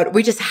my God.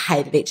 We just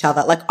hated each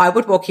other. Like, I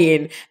would walk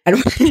in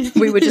and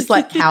we were just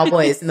like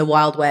cowboys in the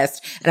Wild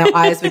West, and our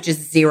eyes would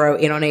just zero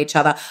in on each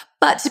other.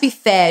 But to be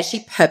fair,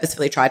 she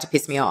purposefully tried to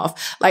piss me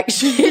off. Like,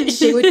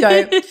 she would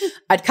go,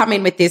 I'd come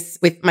in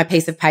with my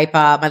piece of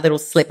paper, my little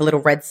slip, a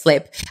little red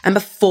slip. And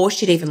before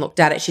she'd even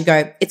looked at it, she'd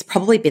go, it's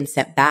probably been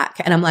sent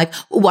back. And I'm like,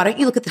 well, why don't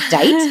you look at the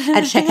date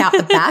and check out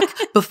the back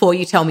before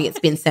you tell me it's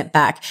been sent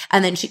back?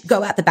 And then she'd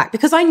go out the back,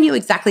 because I knew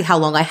exactly how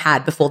long I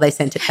had before they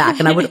sent it back.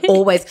 And I would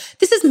always,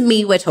 this is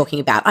me we're talking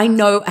about. I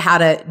know how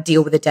to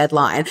deal with a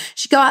deadline.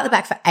 She'd go out the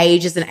back for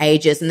ages and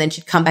ages, and then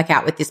she'd come back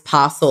out with this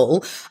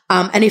parcel.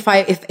 And if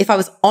I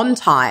was on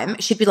time,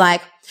 she'd be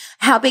like,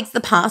 how big's the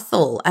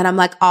parcel? And I'm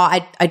like,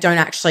 I don't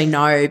actually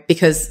know,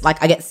 because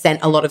like I get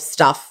sent a lot of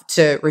stuff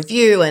to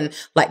review and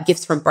like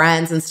gifts from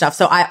brands and stuff.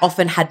 So I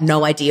often had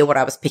no idea what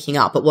I was picking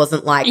up. It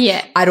wasn't like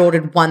I'd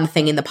ordered one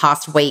thing in the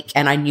past week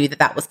and I knew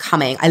that was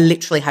coming. I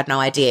literally had no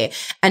idea.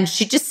 And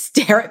she'd just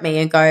stare at me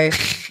and go,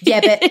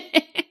 yeah, but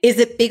is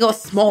it big or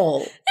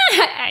small?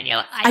 And you're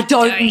like, I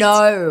don't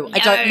know. I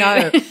don't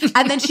know.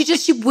 And then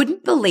she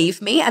wouldn't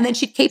believe me. And then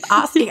she'd keep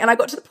asking. And I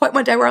got to the point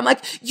one day where I'm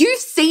like, you've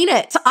seen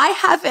it. I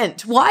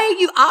haven't. Why are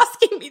you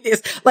asking me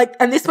this? Like,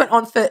 and this went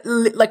on for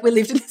like, we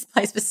lived in this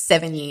place for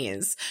 7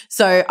 years.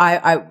 So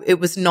it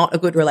was not a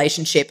good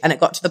relationship. And it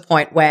got to the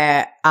point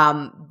where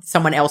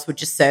someone else would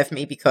just serve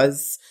me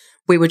because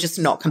we were just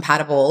not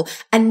compatible.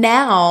 And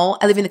now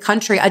I live in the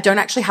country. I don't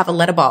actually have a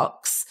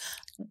letterbox.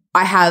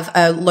 I have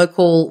a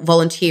local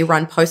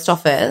volunteer-run post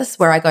office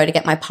where I go to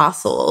get my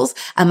parcels,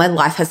 and my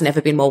life has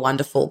never been more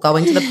wonderful.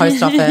 Going to the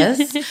post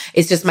office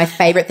is just my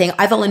favorite thing.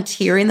 I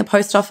volunteer in the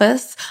post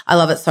office. I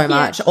love it so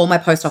much. Yeah. All my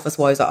post office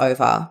woes are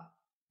over.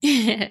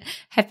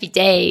 Happy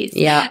days.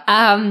 Yeah.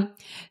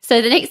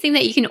 So the next thing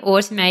that you can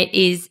automate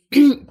is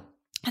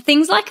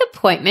things like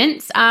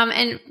appointments.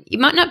 And you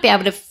might not be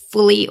able to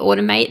fully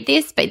automate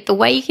this, but the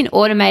way you can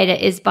automate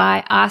it is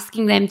by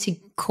asking them to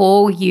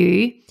call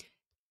you,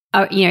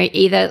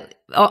 either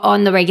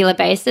on the regular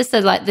basis. So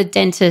like the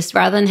dentist,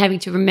 rather than having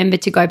to remember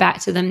to go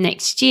back to them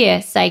next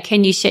year, say,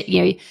 can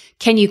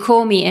you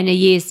call me in a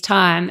year's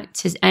time?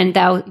 And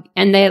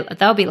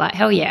they'll be like,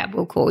 hell yeah,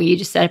 we'll call you,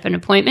 just set up an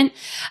appointment.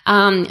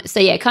 So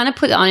yeah, kind of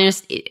put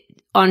it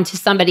onto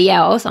somebody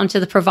else, onto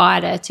the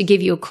provider to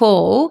give you a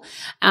call,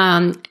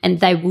 and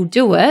they will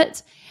do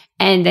it.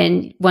 And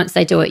then once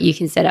they do it, you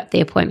can set up the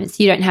appointments.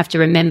 You don't have to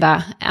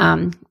remember,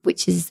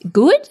 which is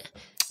good.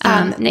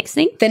 Next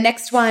thing. The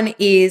next one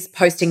is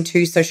posting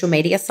to social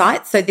media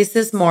sites. So this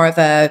is more of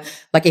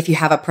like if you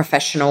have a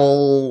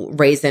professional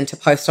reason to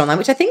post online,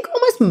 which I think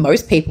almost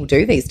most people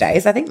do these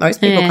days. I think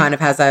most people kind of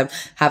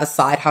have a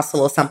side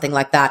hustle or something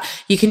like that.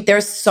 There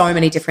are so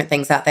many different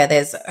things out there.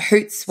 There's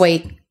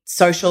Hootsuite,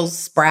 Socials,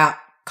 Sprout,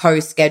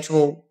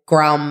 Co-Schedule,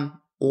 Grum,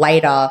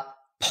 Later,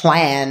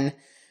 Plan.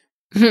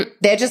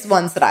 They're just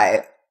ones that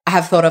I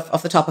have thought of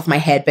off the top of my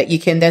head, but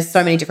there's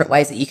so many different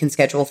ways that you can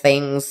schedule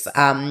things.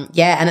 And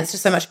it's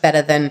just so much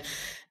better than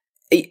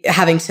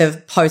having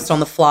to post on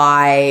the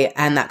fly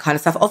and that kind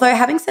of stuff. Although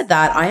having said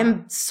that, I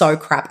am so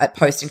crap at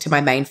posting to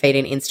my main feed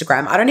in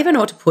Instagram. I don't even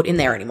know what to put in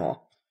there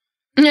anymore.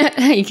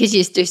 Because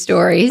you just do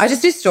stories. I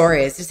just do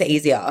stories, just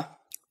easier.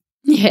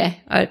 Yeah,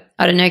 I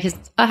don't know, because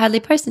I hardly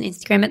post on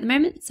Instagram at the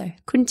moment, so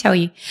couldn't tell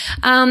you.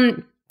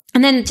 And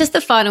then just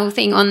the final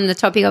thing on the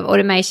topic of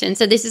automation.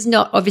 So this is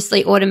not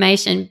obviously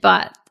automation,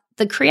 but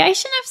the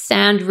creation of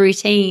sound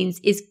routines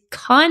is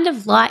kind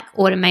of like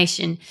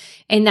automation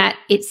in that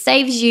it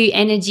saves you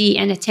energy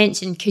and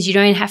attention because you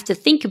don't have to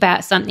think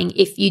about something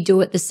if you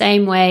do it the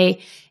same way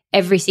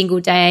every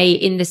single day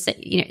in the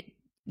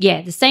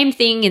same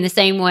thing in the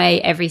same way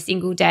every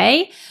single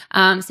day.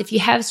 So if you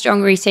have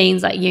strong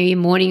routines like your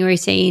morning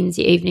routines,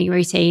 your evening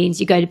routines,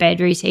 your go to bed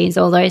routines,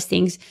 all those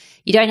things,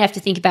 you don't have to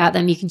think about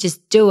them. You can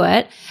just do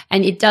it.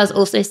 And it does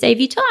also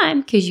save you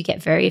time because you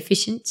get very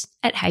efficient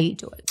at how you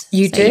do it.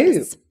 You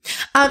do.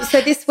 Yes.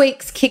 So this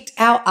week's kicked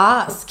our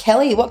ass.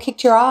 Kelly, what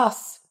kicked your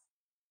ass?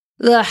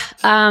 Well,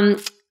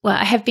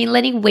 I have been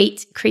letting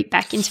wheat creep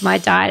back into my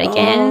diet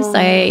again.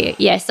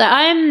 So, so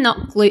I'm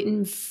not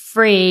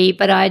gluten-free,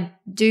 but I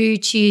do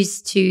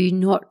choose to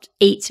not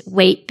eat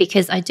wheat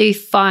because I do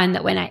find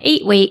that when I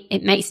eat wheat,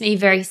 it makes me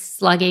very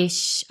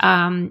sluggish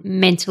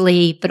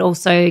mentally, but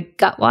also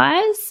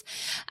gut-wise.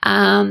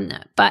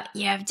 But,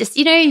 yeah, just,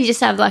 you just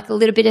have like a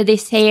little bit of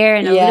this here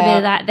and a little bit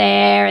of that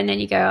there, and then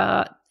you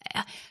go,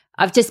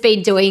 I've just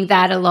been doing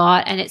that a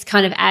lot, and it's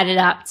kind of added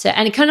up to –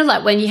 and kind of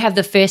like when you have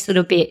the first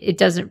little bit, it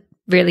doesn't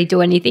really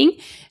do anything,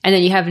 and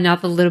then you have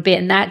another little bit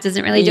and that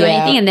doesn't really do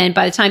anything, and then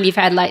by the time you've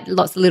had like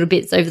lots of little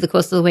bits over the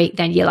course of the week,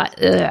 then you're like,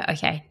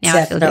 okay, now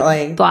I feel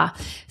a bit blah.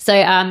 So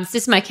it's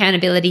just my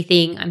accountability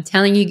thing. I'm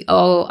telling you,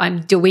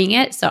 I'm doing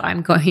it, so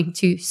I'm going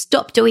to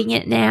stop doing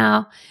it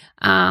now.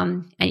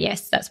 And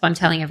yes, that's what I'm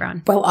telling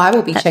everyone. Well, I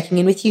will be checking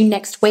in with you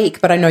next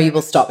week, but I know you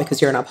will stop because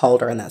you're an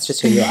upholder and that's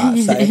just who you are.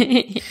 So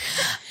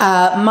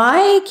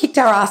my kicked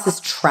our ass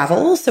is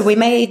travel. So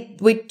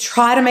we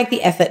try to make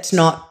the effort to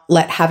not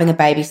let having a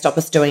baby stop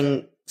us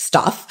doing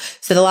stuff.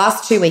 So the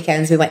last 2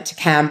 weekends we went to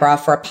Canberra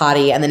for a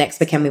party, and the next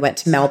weekend we went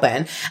to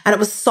Melbourne, and it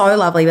was so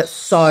lovely but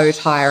so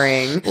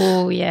tiring.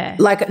 Oh yeah.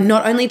 Like,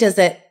 not only does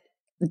it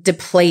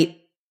deplete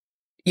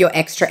your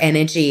extra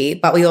energy,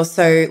 but we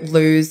also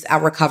lose our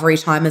recovery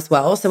time as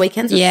well. So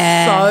weekends are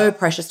so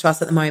precious to us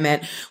at the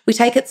moment. We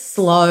take it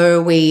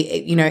slow. We,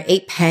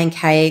 eat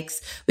pancakes.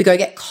 We go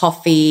get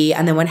coffee.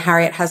 And then when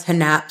Harriet has her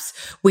naps,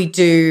 we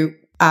do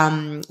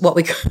what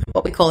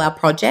we call our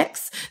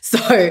projects. So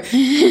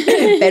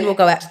Ben will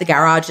go out to the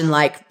garage and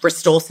like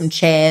restore some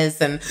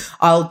chairs, and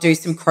I'll do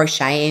some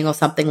crocheting or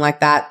something like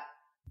that.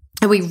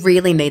 And we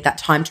really need that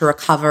time to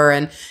recover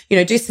and,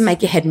 do some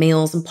make your head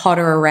meals and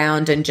potter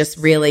around and just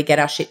really get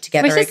our shit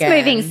together again. It's just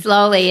moving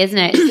slowly, isn't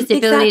it? It's just the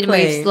ability to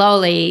move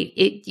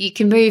slowly. You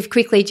can move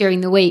quickly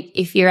during the week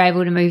if you're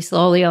able to move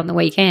slowly on the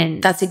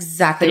weekend. That's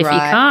exactly right. If you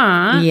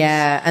can't.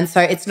 Yeah. And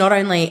so it's not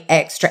only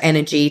extra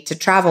energy to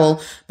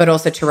travel, but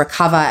also to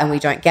recover, and we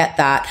don't get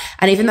that.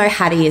 And even though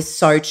Hattie is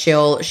so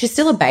chill, she's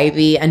still a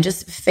baby, and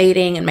just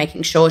feeding and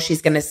making sure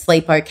she's going to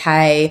sleep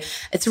okay,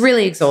 it's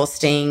really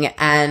exhausting.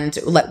 And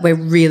we're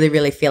really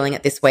feeling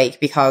it this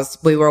week because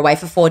we were away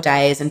for 4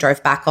 days and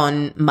drove back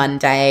on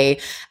Monday.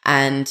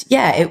 And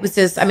it was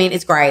just,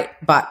 it's great,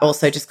 but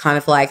also just kind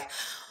of like,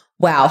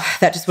 wow,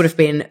 that just would have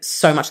been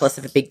so much less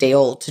of a big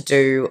deal to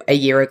do a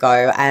year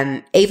ago.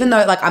 And even though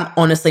I'm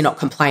honestly not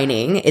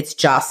complaining, it's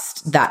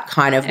just that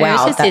kind of,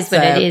 wow. It just is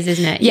what it is,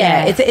 isn't it?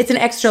 Yeah. It's an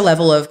extra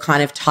level of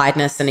kind of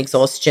tiredness and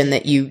exhaustion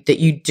that you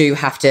do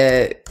have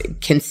to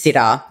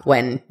consider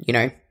when,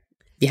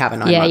 you have a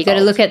 9-month-old. Yeah, you got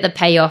to look at the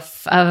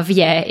payoff of,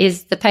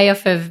 is the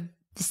payoff of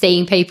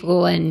seeing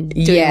people and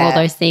doing all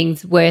those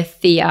things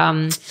worth the,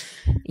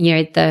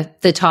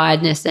 the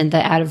tiredness and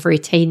the out of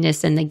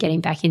routineness and the getting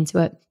back into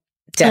it.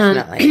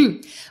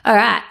 Definitely. All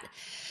right.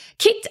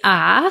 Kicked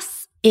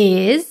ass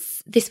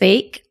is this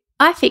week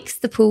I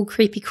fixed the pool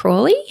creepy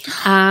crawly.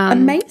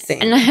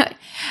 Amazing. And I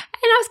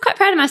was quite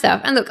proud of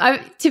myself. And look,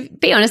 to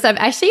be honest, I've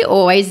actually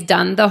always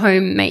done the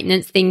home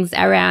maintenance things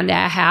around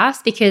our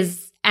house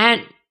because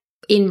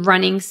in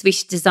running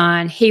Swish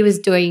Design, he was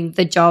doing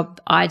the job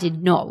I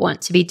did not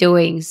want to be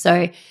doing.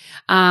 So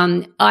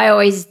I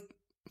always,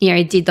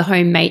 did the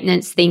home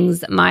maintenance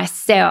things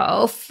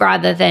myself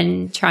rather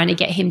than trying to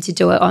get him to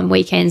do it on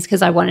weekends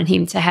because I wanted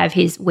him to have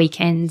his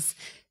weekends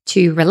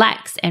to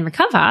relax and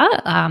recover,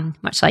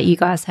 much like you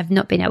guys have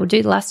not been able to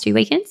do the last 2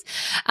 weekends.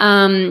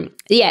 So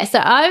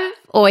I've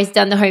always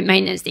done the home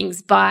maintenance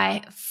things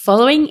by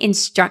following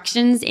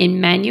instructions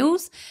in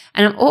manuals.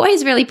 And I'm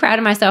always really proud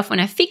of myself when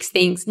I fix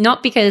things,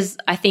 not because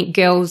I think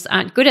girls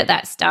aren't good at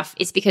that stuff.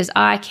 It's because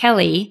I,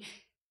 Kelly,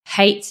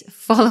 hate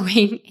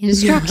following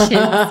instructions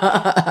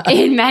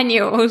in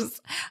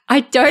manuals.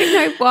 I don't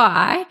know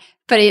why,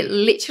 but it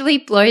literally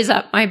blows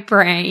up my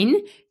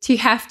brain to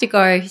have to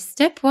go,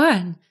 step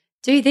 1,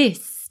 do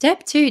this.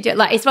 Step 2,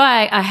 it's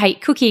why I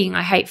hate cooking.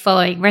 I hate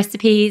following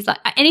recipes. Like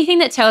anything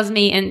that tells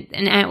me, and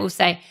Aunt will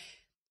say,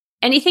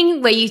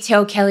 anything where you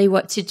tell Kelly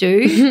what to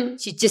do,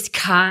 she just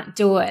can't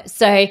do it.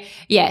 So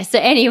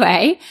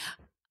anyway,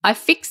 I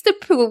fixed the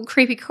pool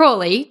creepy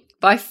crawly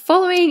by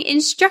following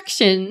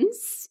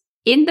instructions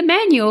in the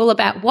manual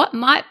about what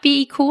might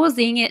be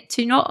causing it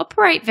to not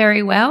operate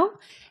very well.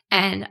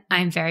 And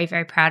I'm very,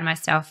 very proud of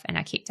myself, and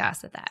I kicked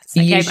ass at that.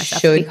 So I gave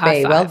myself a big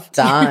high five. Well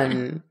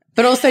done.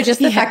 But also just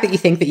the fact that you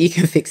think that you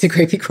can fix a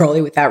creepy crawly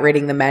without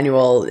reading the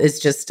manual is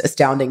just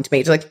astounding to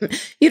me. It's like,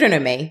 you don't know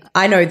me.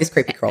 I know this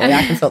creepy crawly.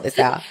 I can sort this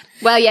out.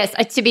 Well, yes,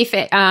 to be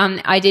fair,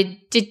 I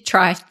did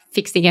try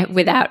fixing it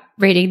without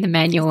reading the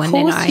manual, and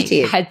then I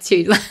had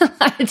to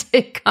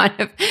kind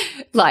of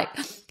like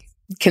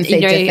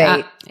concede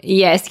defeat.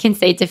 Yes,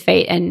 concede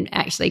defeat and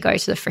actually go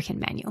to the freaking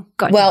manual.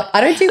 Well,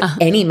 I don't do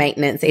any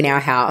maintenance in our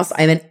house.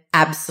 I'm an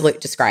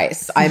absolute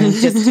disgrace. I'm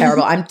just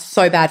terrible. I'm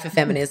so bad for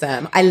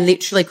feminism. I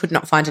literally could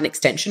not find an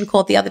extension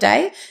cord the other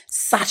day.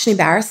 Such an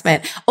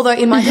embarrassment. Although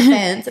in my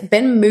defense,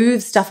 Ben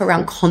moves stuff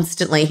around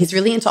constantly. He's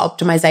really into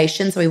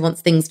optimization. So he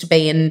wants things to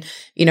be in,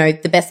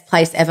 the best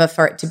place ever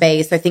for it to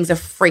be. So things are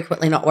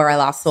frequently not where I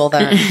last saw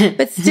them.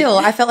 But still,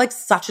 I felt like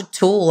such a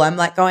tool. I'm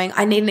like going,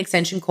 I need an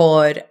extension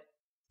cord.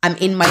 I'm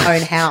in my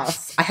own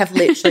house. I have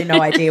literally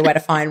no idea where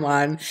to find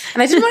one.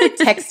 And I didn't want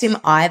to text him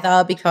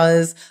either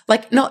because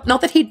not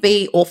that he'd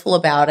be awful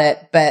about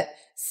it, but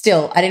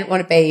still I didn't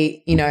want to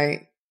be,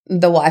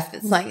 the wife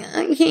that's like,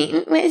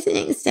 okay, where's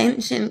the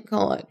extension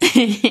cord?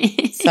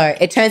 So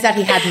it turns out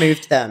he had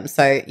moved them.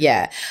 So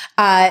yeah.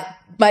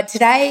 But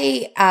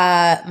today,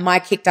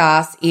 my kicked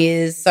ass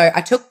is, so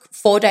I took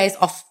 4 days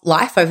off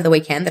life over the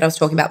weekend that I was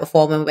talking about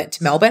before when we went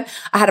to Melbourne.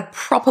 I had a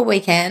proper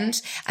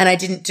weekend and I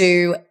didn't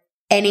do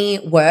any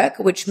work,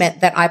 which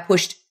meant that I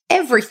pushed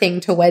everything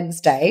to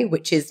Wednesday,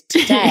 which is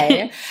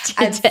today.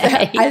 And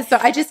so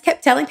I just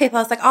kept telling people,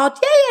 I was like, oh,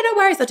 yeah, no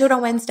worries, I'll do it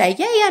on Wednesday.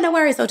 Yeah, no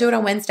worries, I'll do it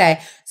on Wednesday.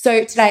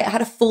 So today I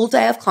had a full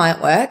day of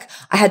client work.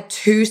 I had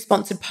 2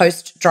 sponsored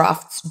post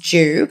drafts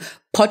due,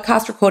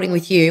 podcast recording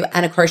with you,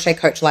 and a crochet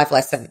coach live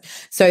lesson.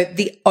 So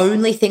the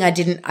only thing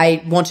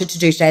I wanted to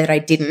do today that I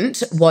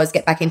didn't was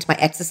get back into my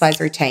exercise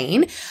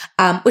routine,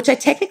 which I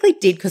technically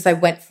did because I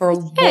went for a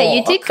walk. Yeah,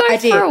 you did go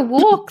for a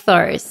walk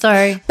though.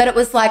 So, but it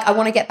was like I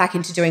want to get back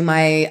into doing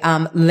my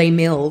Les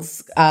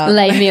Mills,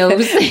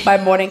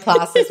 my morning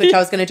classes, which I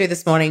was going to do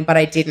this morning, but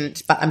I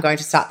didn't. But I'm going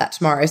to start that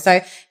tomorrow.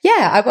 So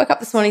yeah, I woke up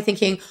this morning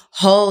thinking,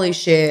 holy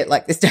shit,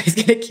 like this day's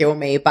going to kill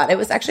me, but it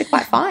was actually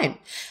quite fine.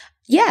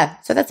 Yeah,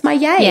 so that's my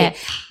yay. Yeah,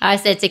 I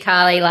said to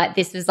Carly, like,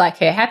 this was like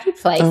her happy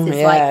place.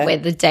 It's like where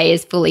the day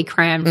is fully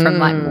crammed from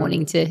like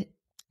morning to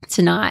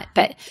night.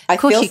 But I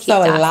feel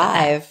so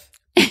alive.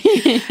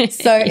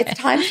 So it's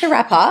time to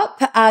wrap up.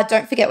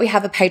 Don't forget we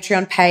have a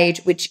Patreon page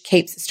which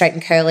keeps Straight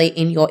and Curly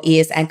in your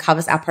ears and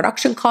covers our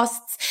production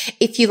costs.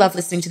 If you love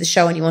listening to the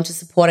show and you want to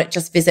support it,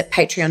 just visit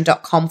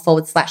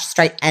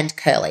patreon.com/straight and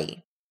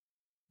curly.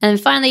 And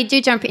finally,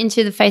 do jump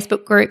into the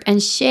Facebook group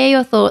and share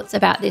your thoughts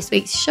about this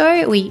week's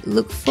show. We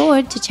look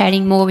forward to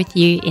chatting more with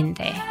you in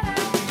there.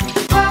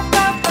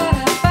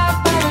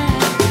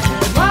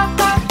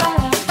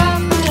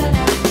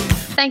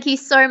 Thank you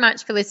so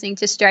much for listening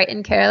to Straight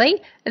and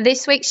Curly.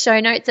 This week's show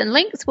notes and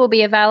links will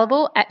be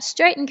available at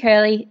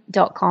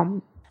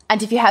straightandcurly.com.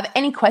 And if you have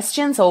any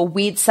questions or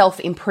weird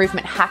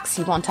self-improvement hacks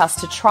you want us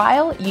to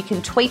trial, you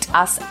can tweet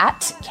us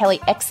at Kelly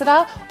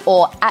Exeter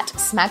or at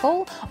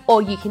Smaggle,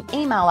 or you can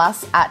email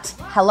us at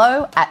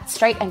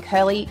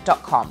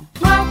hello@straightandcurly.com.